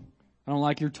tone. I don't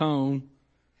like your tone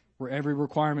where every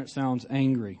requirement sounds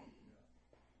angry.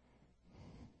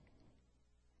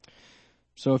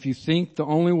 So if you think the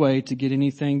only way to get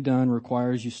anything done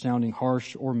requires you sounding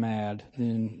harsh or mad,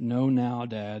 then know now,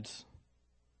 dads,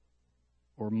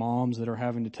 or moms that are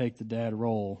having to take the dad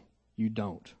role, you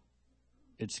don't.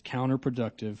 It's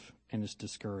counterproductive and it's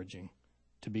discouraging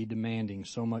to be demanding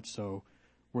so much so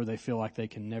where they feel like they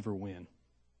can never win.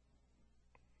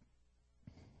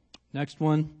 Next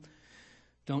one,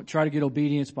 don't try to get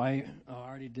obedience by, I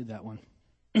already did that one.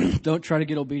 Don't try to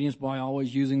get obedience by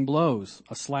always using blows.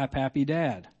 A slap-happy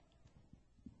dad.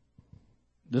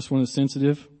 This one is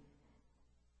sensitive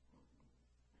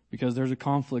because there's a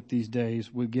conflict these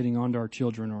days with getting onto our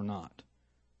children or not.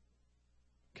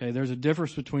 Okay, there's a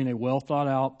difference between a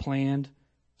well-thought-out, planned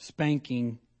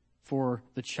spanking for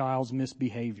the child's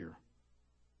misbehavior.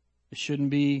 It shouldn't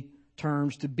be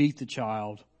terms to beat the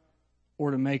child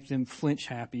or to make them flinch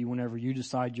happy whenever you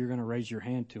decide you're going to raise your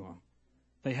hand to them.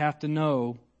 They have to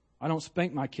know, I don't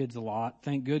spank my kids a lot,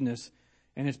 thank goodness,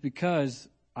 and it's because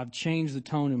I've changed the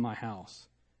tone in my house.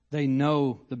 They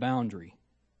know the boundary.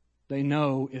 They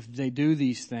know if they do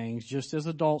these things, just as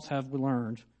adults have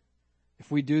learned,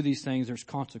 if we do these things, there's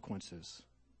consequences.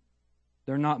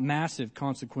 They're not massive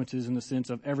consequences in the sense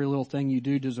of every little thing you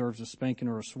do deserves a spanking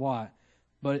or a swat,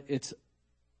 but it's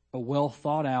a well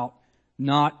thought out,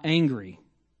 not angry.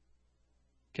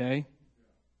 Okay?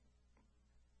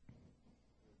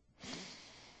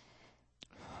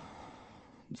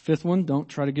 The fifth one, don't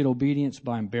try to get obedience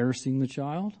by embarrassing the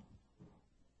child.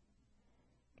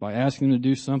 By asking them to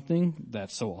do something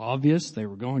that's so obvious they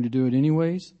were going to do it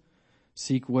anyways.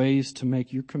 Seek ways to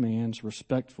make your commands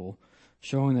respectful,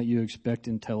 showing that you expect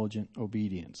intelligent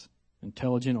obedience.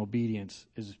 Intelligent obedience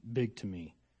is big to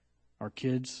me. Our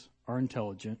kids are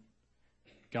intelligent.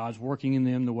 God's working in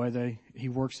them the way He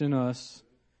works in us.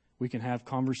 We can have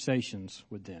conversations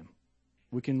with them.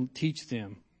 We can teach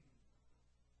them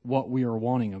what we are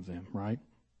wanting of them, right?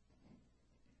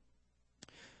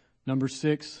 Number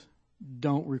 6,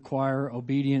 don't require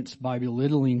obedience by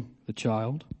belittling the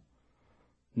child.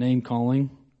 Name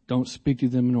calling. Don't speak to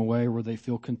them in a way where they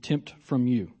feel contempt from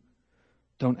you.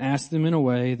 Don't ask them in a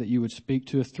way that you would speak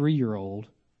to a 3-year-old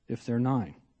if they're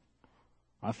 9.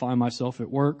 I find myself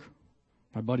at work.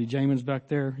 My buddy Jamin's back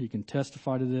there. He can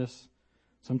testify to this.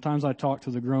 Sometimes I talk to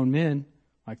the grown men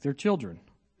like they're children.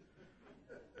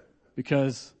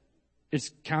 Because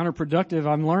it's counterproductive,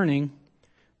 I'm learning.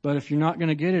 But if you're not going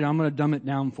to get it, I'm going to dumb it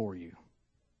down for you.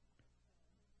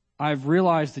 I've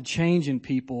realized the change in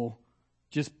people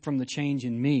just from the change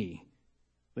in me.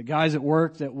 The guys at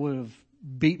work that would have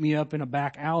beat me up in a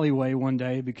back alleyway one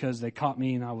day because they caught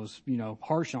me and I was,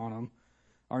 harsh on them,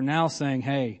 are now saying,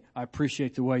 hey, I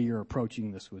appreciate the way you're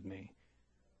approaching this with me.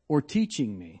 Or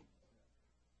teaching me.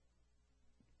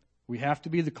 We have to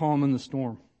be the calm in the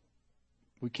storm.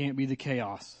 We can't be the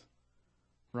chaos.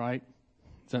 Right?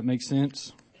 Does that make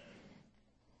sense?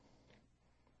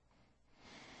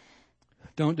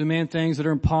 Don't demand things that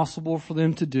are impossible for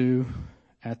them to do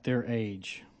at their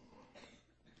age.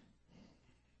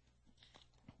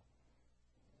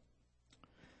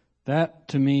 That,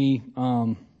 to me,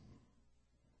 my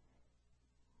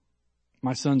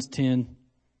son's 10.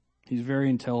 He's a very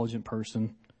intelligent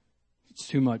person. It's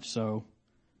too much so.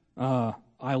 I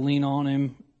lean on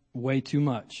him way too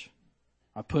much.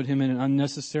 I put him in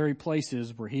unnecessary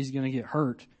places where he's going to get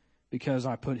hurt because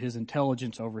I put his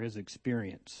intelligence over his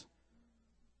experience.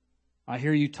 I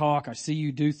hear you talk. I see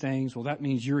you do things. Well, that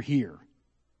means you're here.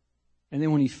 And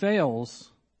then when he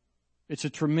fails, it's a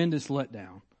tremendous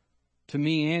letdown to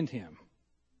me and him.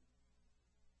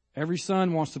 Every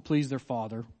son wants to please their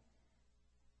father.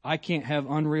 I can't have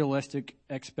unrealistic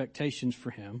expectations for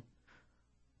him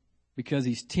because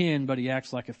he's 10, but he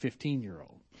acts like a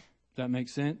 15-year-old. Does that make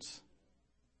sense?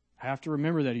 I have to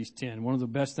remember that he's 10. One of the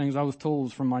best things I was told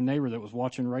was from my neighbor that was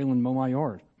watching Raylan mow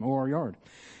our yard.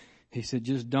 He said,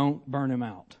 just don't burn him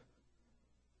out.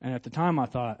 And at the time I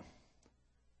thought,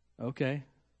 okay,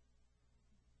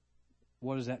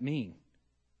 what does that mean?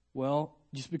 Well,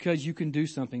 just because you can do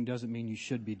something doesn't mean you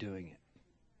should be doing it.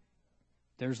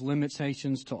 There's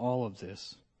limitations to all of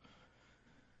this.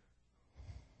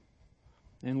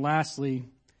 And lastly,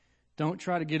 don't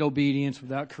try to get obedience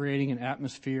without creating an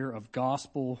atmosphere of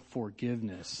gospel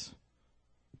forgiveness.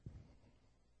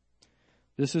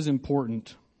 This is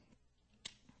important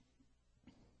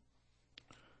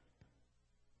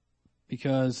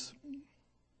because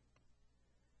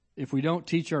if we don't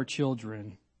teach our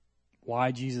children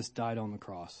why Jesus died on the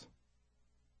cross,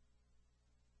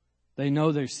 they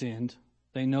know they've sinned.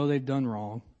 They know they've done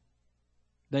wrong.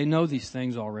 They know these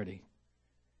things already.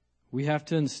 We have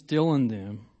to instill in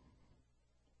them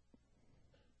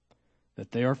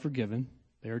that they are forgiven.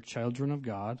 They are children of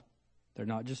God. They're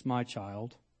not just my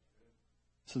child.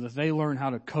 So that they learn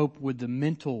how to cope with the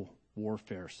mental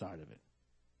warfare side of it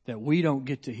that we don't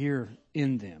get to hear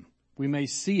in them. We may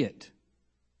see it,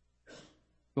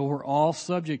 but we're all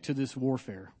subject to this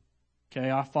warfare. Okay,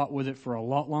 I fought with it for a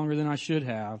lot longer than I should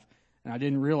have, and I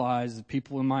didn't realize that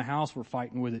people in my house were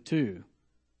fighting with it too.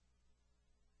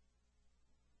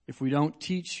 If we don't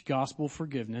teach gospel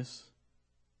forgiveness,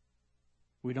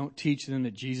 we don't teach them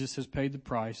that Jesus has paid the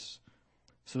price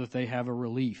so that they have a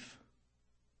relief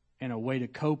and a way to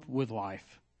cope with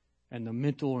life and the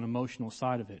mental and emotional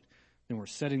side of it, then we're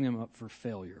setting them up for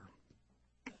failure.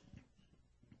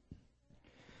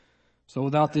 So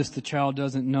without this, the child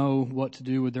doesn't know what to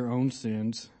do with their own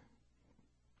sins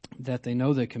that they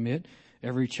know they commit.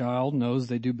 Every child knows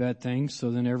they do bad things, so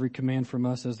then every command from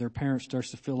us as their parent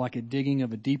starts to feel like a digging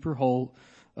of a deeper hole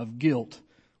of guilt.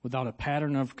 Without a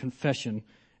pattern of confession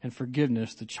and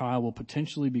forgiveness, the child will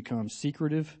potentially become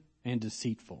secretive and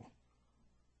deceitful.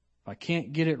 If I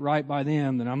can't get it right by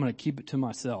them, then I'm going to keep it to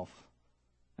myself,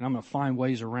 and I'm going to find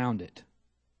ways around it.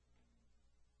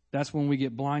 That's when we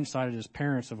get blindsided as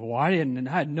parents of, well, I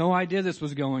had no idea this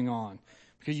was going on,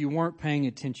 because you weren't paying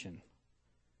attention.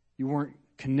 You weren't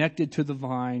connected to the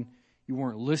vine. You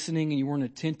weren't listening, and you weren't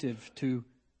attentive to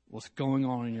what's going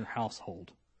on in your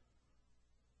household.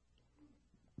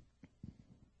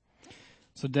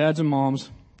 So dads and moms,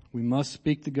 we must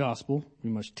speak the gospel. We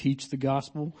must teach the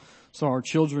gospel so our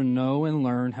children know and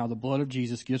learn how the blood of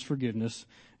Jesus gives forgiveness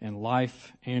and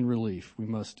life and relief. We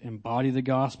must embody the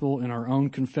gospel in our own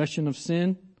confession of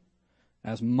sin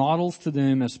as models to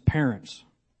them as parents.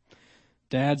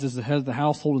 Dads as the head of the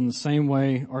household in the same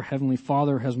way our Heavenly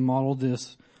Father has modeled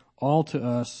this all to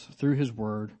us through His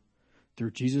Word,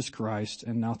 through Jesus Christ,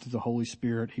 and now through the Holy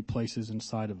Spirit He places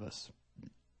inside of us.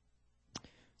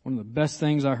 One of the best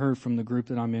things I heard from the group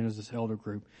that I'm in as this elder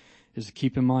group is to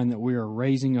keep in mind that we are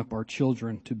raising up our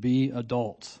children to be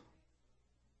adults.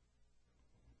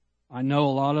 I know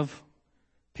a lot of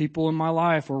people in my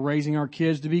life are raising our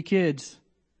kids to be kids.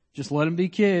 Just let them be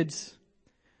kids.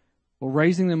 Well,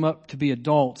 raising them up to be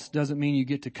adults doesn't mean you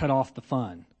get to cut off the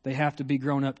fun. They have to be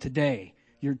grown up today.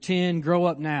 You're 10, grow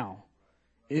up now.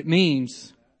 It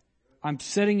means I'm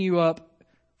setting you up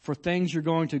for things you're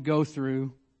going to go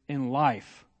through in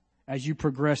life as you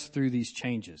progress through these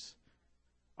changes.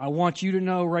 I want you to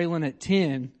know, Raylan, at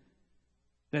 10,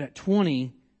 that at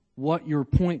 20, what your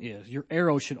point is. Your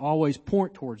arrow should always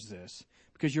point towards this,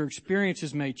 because your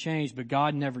experiences may change, but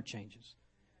God never changes.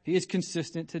 He is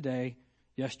consistent today,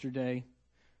 yesterday.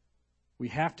 We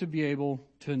have to be able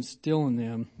to instill in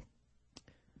them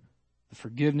the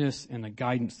forgiveness and the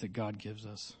guidance that God gives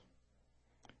us.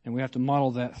 And we have to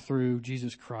model that through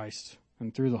Jesus Christ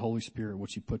and through the Holy Spirit,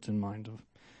 which He puts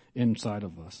inside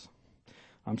of us.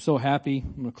 I'm so happy,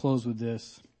 I'm going to close with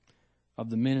this, of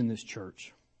the men in this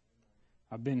church.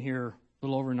 I've been here a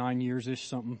little over 9 years-ish,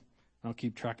 something. I don't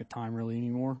keep track of time really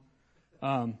anymore.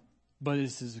 But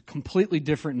this is a completely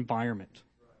different environment.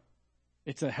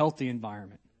 It's a healthy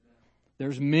environment.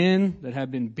 There's men that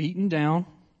have been beaten down.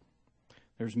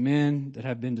 There's men that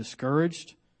have been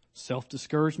discouraged,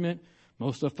 self-discouragement.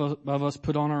 Most of us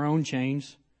put on our own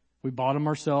chains. We bought them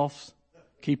ourselves,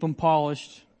 keep them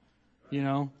polished. You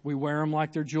know, we wear them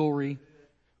like they're jewelry.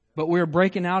 But we're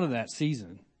breaking out of that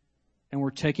season. And we're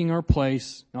taking our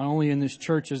place, not only in this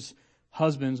church as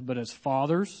husbands, but as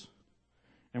fathers.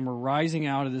 And we're rising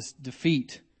out of this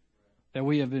defeat that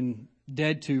we have been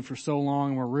dead to for so long.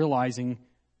 And we're realizing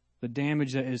the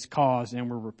damage that is caused, and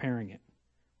we're repairing it.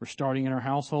 We're starting in our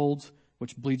households,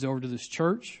 which bleeds over to this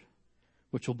church,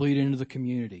 which will bleed into the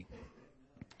community.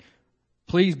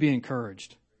 Please be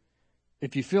encouraged.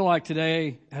 If you feel like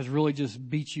today has really just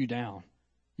beat you down,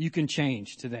 you can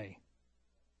change today.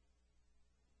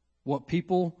 What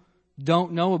people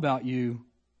don't know about you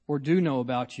or do know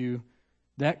about you,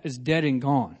 that is dead and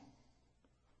gone.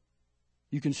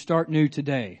 You can start new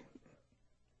today.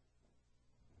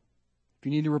 If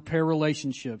you need to repair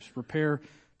relationships, repair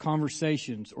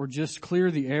conversations, or just clear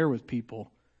the air with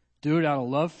people, do it out of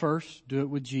love first. Do it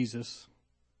with Jesus.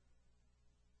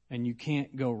 And you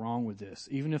can't go wrong with this.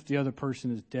 Even if the other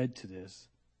person is dead to this,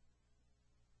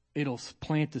 it'll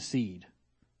plant the seed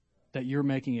that you're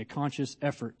making a conscious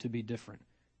effort to be different.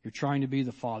 You're trying to be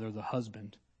the father, the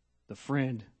husband, the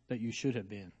friend that you should have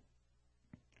been.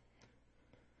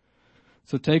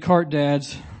 So take heart,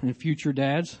 dads and future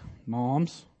dads,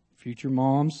 moms, future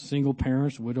moms, single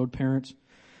parents, widowed parents.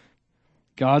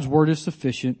 God's word is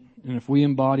sufficient, and if we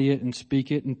embody it and speak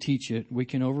it and teach it, we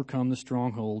can overcome the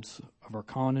strongholds of our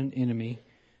common enemy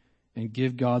and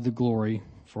give God the glory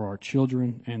for our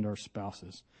children and our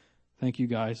spouses. Thank you,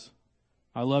 guys.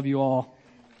 I love you all.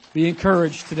 Be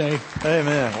encouraged today.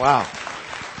 Amen. Wow.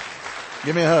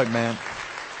 Give me a hug, man.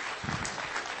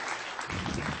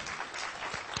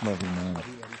 Love you, man.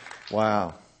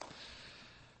 Wow.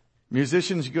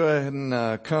 Musicians, go ahead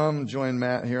and come join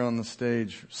Matt here on the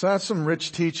stage. So that's some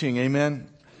rich teaching. Amen.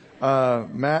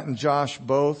 Matt and Josh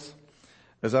both.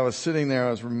 As I was sitting there,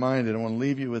 I was reminded, I want to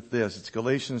leave you with this. It's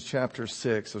Galatians chapter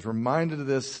 6. I was reminded of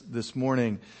this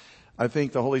morning. I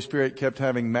think the Holy Spirit kept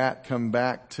having Matt come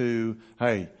back to,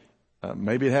 hey,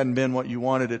 maybe it hadn't been what you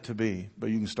wanted it to be,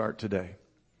 but you can start today.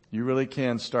 You really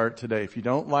can start today. If you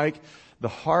don't like the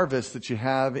harvest that you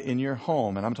have in your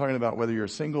home, and I'm talking about whether you're a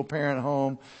single parent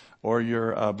home or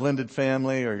your blended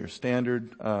family or your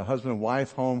standard husband and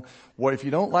wife home, if you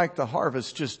don't like the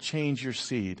harvest, just change your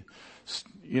seed.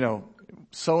 You know,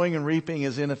 sowing and reaping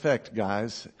is in effect,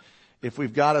 guys. If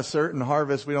we've got a certain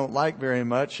harvest we don't like very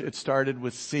much, it started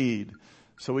with seed.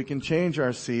 So we can change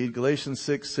our seed. Galatians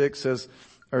 6:6 says,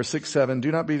 or 6:7,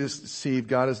 do not be deceived.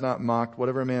 God is not mocked.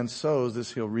 Whatever a man sows,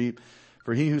 this he'll reap.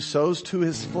 For he who sows to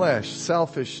his flesh,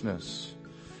 selfishness,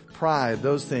 pride,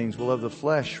 those things will of the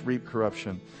flesh reap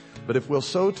corruption. But if we'll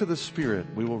sow to the Spirit,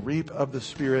 we will reap of the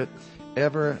Spirit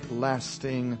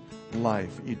everlasting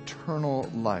life, eternal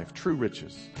life, true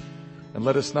riches. And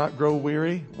let us not grow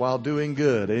weary while doing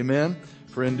good. Amen.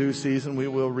 For in due season we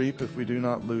will reap if we do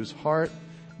not lose heart.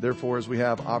 Therefore, as we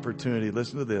have opportunity,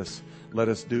 listen to this, let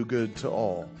us do good to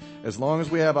all. As long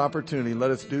as we have opportunity, let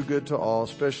us do good to all,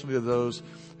 especially to those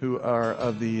who are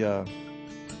of the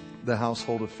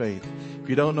household of faith. If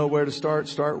you don't know where to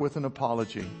start with an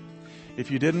apology.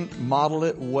 If you didn't model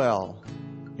it well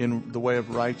in the way of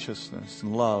righteousness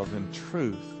and love and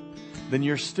truth, then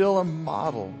you're still a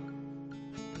model.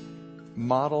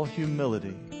 Model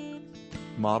humility.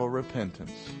 Model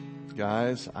repentance.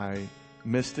 Guys, I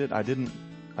missed it. I didn't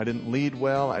lead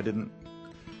well. I didn't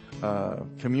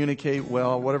communicate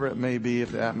well, whatever it may be,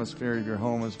 if the atmosphere of your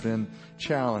home has been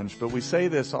challenged. But we say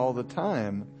this all the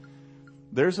time.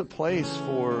 there's a place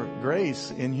for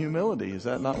grace in humility. Is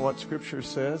that not what Scripture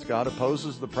says? God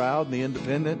opposes the proud and the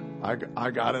independent.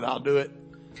 I got it, I'll do it.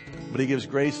 But He gives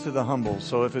grace to the humble.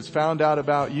 So if it's found out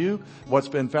about you, what's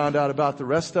been found out about the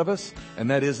rest of us, and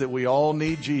that is that we all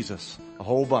need Jesus, a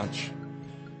whole bunch,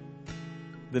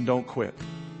 then don't quit.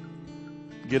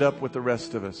 Get up with the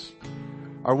rest of us.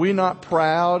 Are we not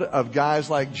proud of guys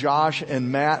like Josh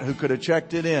and Matt who could have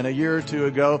checked it in a year or two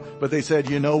ago, but they said,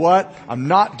 you know what? I'm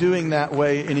not doing that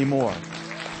way anymore.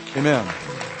 Amen.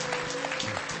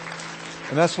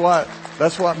 And that's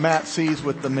what Matt sees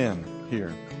with the men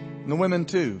here. And the women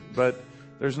too, but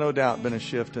there's no doubt been a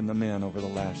shift in the men over the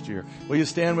last year. Will you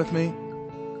stand with me?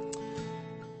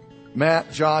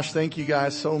 Matt, Josh, thank you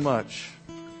guys so much.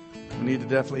 We need to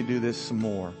definitely do this some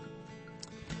more.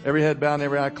 Every head bowed and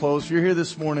every eye closed. If you're here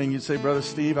this morning, you'd say, Brother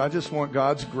Steve, I just want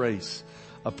God's grace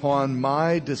upon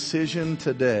my decision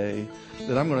today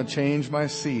that I'm going to change my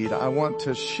seed. I want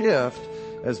to shift,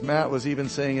 as Matt was even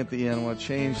saying at the end, I want to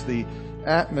change the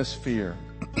atmosphere.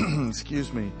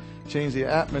 Excuse me. Change the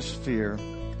atmosphere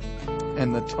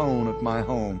and the tone of my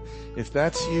home. If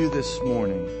that's you this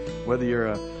morning, whether you're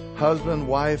a husband,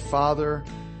 wife, father,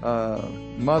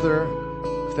 mother,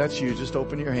 if that's you, just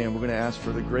open your hand. We're going to ask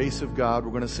for the grace of God.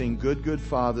 We're going to sing Good, Good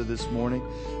Father this morning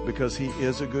because He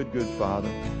is a good, good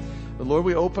Father. But Lord,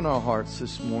 we open our hearts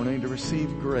this morning to receive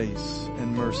grace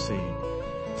and mercy,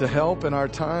 to help in our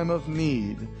time of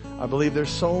need. I believe there's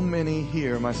so many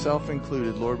here, myself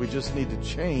included, Lord, we just need to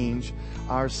change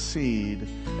our seed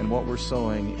and what we're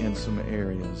sowing in some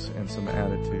areas and some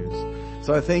attitudes.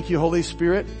 So I thank you, Holy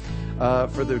Spirit,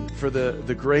 for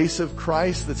the grace of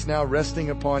Christ that's now resting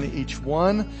upon each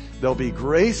one. There'll be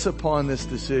grace upon this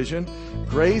decision,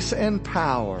 grace and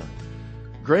power.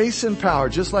 Grace and power,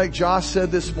 just like Josh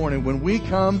said this morning, when we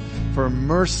come for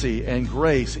mercy and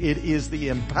grace, it is the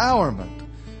empowerment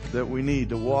that we need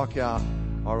to walk out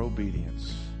our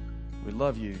obedience. We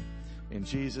love you. In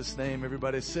Jesus' name,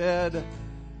 everybody said,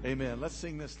 amen. Let's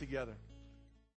sing this together.